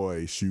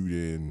enjoy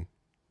shooting.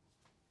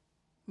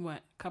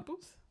 What,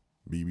 couples?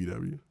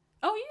 BBW?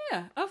 Oh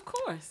yeah, of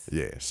course.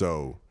 Yeah.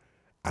 So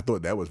I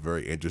thought that was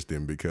very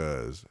interesting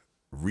because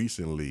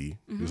recently,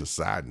 just a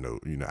side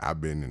note,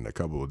 I've been in a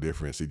couple of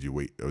different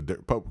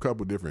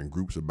couple different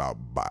groups about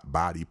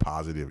body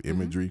positive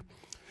imagery,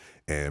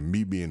 and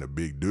me being a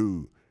big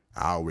dude,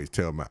 I always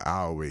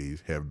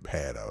have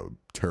had a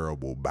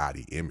terrible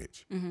body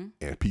image,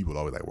 and people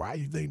always like, why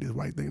you think this?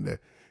 Why you think that?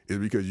 It's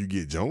because you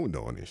get joned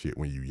on and shit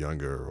when you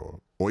younger,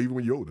 or even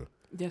when you're older.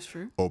 That's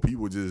true. Or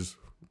people just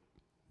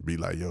be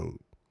like, yo,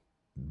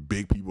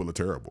 big people are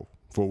terrible.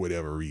 For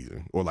whatever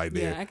reason, or like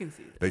I can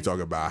see that. They talk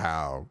about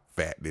how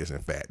fat this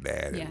and fat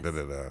that, and da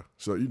da da.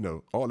 So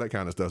all that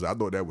kind of stuff. So I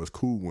thought that was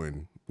cool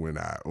when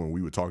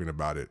we were talking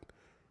about it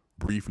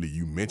briefly.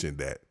 You mentioned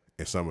that,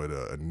 and some of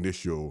the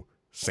initial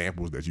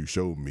samples that you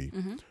showed me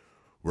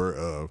were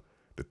of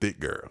the thick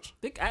girls.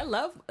 I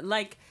love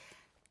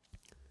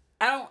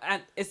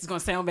it's gonna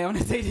sound bad when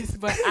I say this,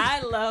 but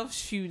I love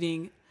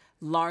shooting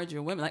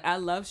larger women. Like I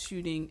love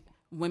shooting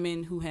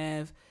women who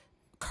have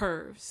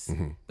curves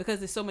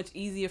because it's so much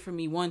easier for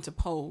me to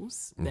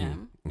pose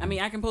them. I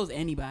mean, I can pose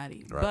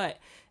anybody, but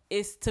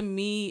I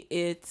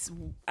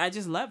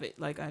just love it.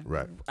 Like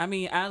I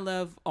mean, I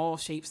love all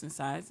shapes and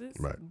sizes,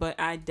 but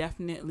I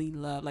definitely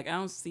love, I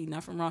don't see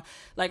nothing wrong.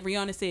 Like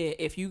Rihanna said,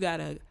 if you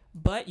got a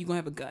butt, you're gonna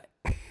have a gut.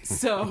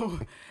 So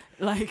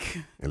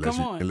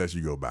come on. Unless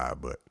you go buy a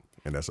butt,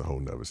 and that's a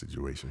whole nother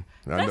situation.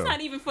 That's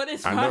not even for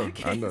this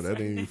podcast. I know that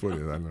ain't even for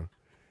this. I know.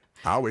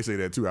 I always say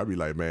that too. I be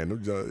like, man,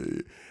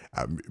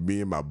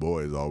 me and my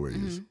boys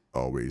always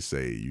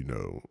say,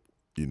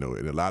 in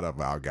a lot of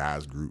our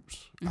guys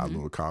groups, our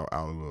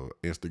little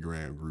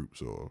Instagram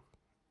groups or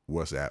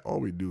WhatsApp, all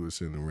we do is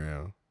send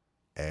around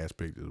ass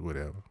pictures,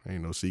 whatever.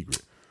 Ain't no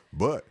secret.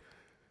 But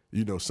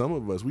some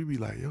of us, we be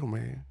like, yo,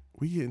 man,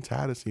 we getting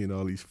tired of seeing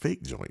all these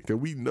fake joints because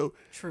we know,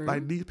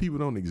 these people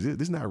don't exist.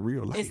 This is not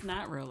real life. It's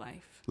not real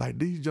life. Like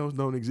these joints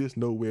don't exist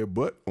nowhere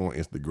but on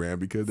Instagram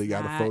because they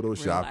got to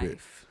Photoshop it.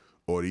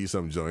 Or these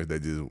some joints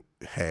that just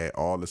had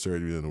all the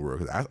surgeries in the world.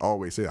 Because I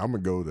always say I'm gonna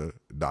go to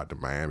Dr.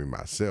 Miami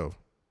myself.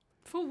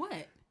 For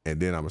what? And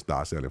then I'm gonna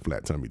start selling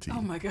flat tummy tea.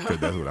 Oh my god! Because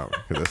that's what I'm.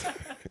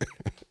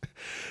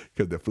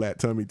 Because the flat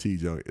tummy tea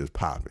joint is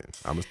popping.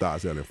 I'm gonna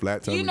start selling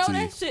flat tummy tea.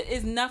 That shit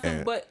is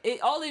nothing but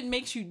all it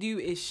makes you do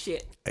is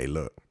shit. Hey,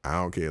 look, I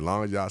don't care as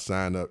long as y'all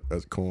sign up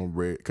as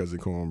Cousin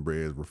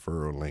Cornbread's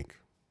referral link.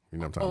 You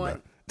know what I'm talking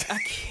about? I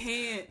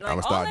can't. Like, I'm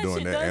gonna all start that doing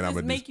shit that, does and is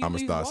I'm make you gonna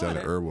lose start selling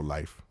water.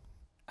 Herbalife.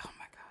 Oh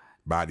my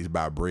god. Bodies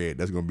by bread.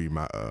 That's gonna be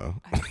my.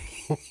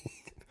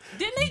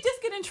 Didn't they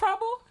just get in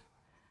trouble?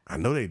 I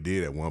know they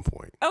did at one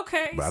point,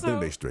 Okay, but I so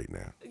think they straight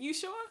now. you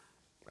sure?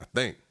 I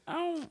think.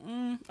 All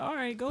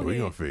right, go We're ahead.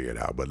 gonna figure it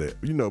out, but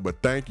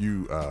but thank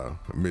you,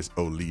 Miss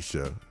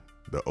Olisha,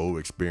 the O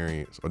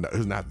Experience. Or no,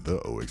 it's not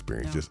the O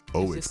Experience, No, just it's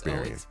O just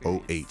Experience,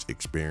 O OH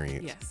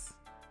Experience. Yes,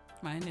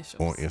 my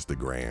initials. On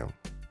Instagram.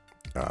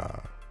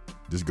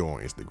 Just go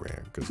on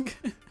Instagram, because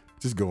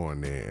just go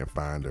on there and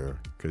find her,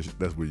 because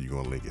that's where you're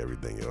gonna link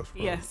everything else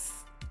from. Yes.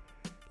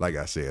 Like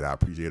I said, I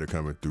appreciate her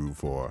coming through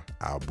for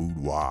our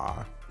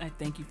boudoir I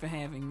thank you for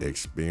having me.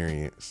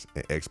 experience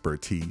and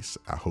expertise.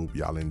 I hope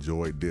y'all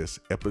enjoyed this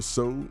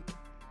episode.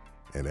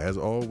 And as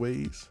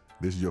always,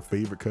 this is your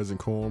favorite cousin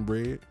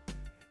Cornbread.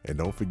 And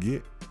don't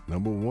forget,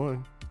 number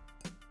 1,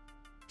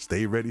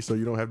 stay ready so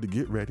you don't have to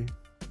get ready.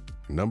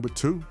 Number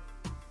 2,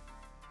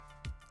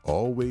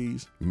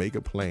 always make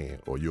a plan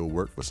or you'll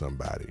work for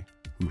somebody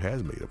who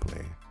has made a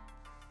plan.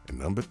 And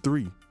number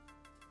 3,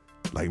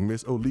 like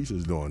Miss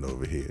Olisha's doing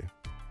over here,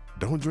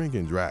 don't drink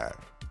and drive.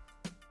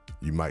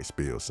 You might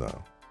spill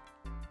some.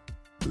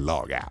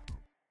 Log out.